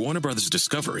 Direct-to-Consumer for Warner Brothers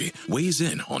Discovery, weighs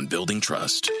in on building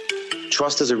trust.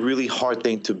 Trust is a really hard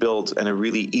thing to build and a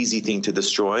really easy thing to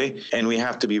destroy, and we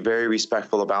have to be very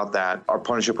respectful about that. Our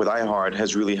partnership with iHeart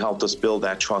has really helped us build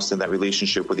that trust and that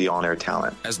relationship with the on-air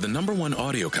talent. As the #1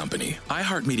 audio company,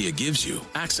 iHeartMedia gives you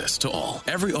access to all.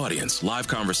 Every audience, live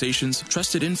conversations,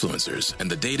 trusted influencers, and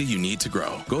the data you need to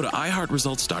grow. Go to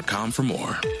iHeartResults.com for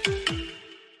more.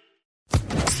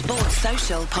 Sports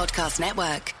Social Podcast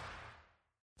Network.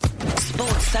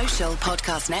 Sports Social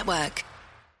Podcast Network.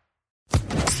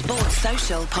 Sports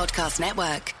Social Podcast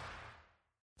Network.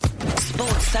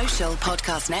 Sports Social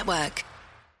Podcast Network.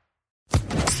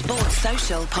 Sports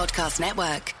Social Podcast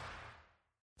Network.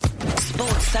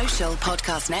 Sports Social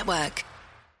Podcast Network.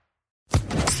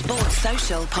 Sports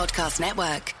Social Podcast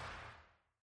Network.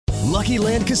 Lucky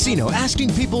Land Casino,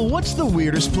 asking people, what's the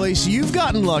weirdest place you've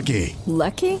gotten lucky?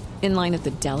 Lucky? In line at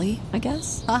the deli, I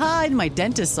guess? Aha, in my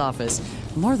dentist's office.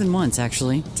 More than once,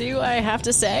 actually. Do I have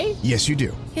to say? Yes, you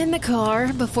do. In the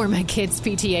car before my kids'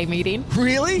 PTA meeting.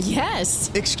 Really? Yes.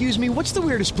 Excuse me, what's the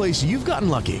weirdest place you've gotten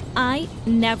lucky? I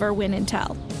never win and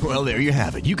tell. Well, there you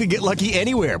have it. You can get lucky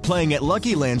anywhere, playing at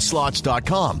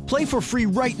LuckyLandSlots.com. Play for free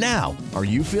right now. Are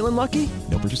you feeling lucky?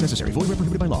 No purchase necessary. Void where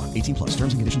prohibited by law. 18+.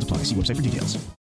 Terms and conditions apply. See website for details.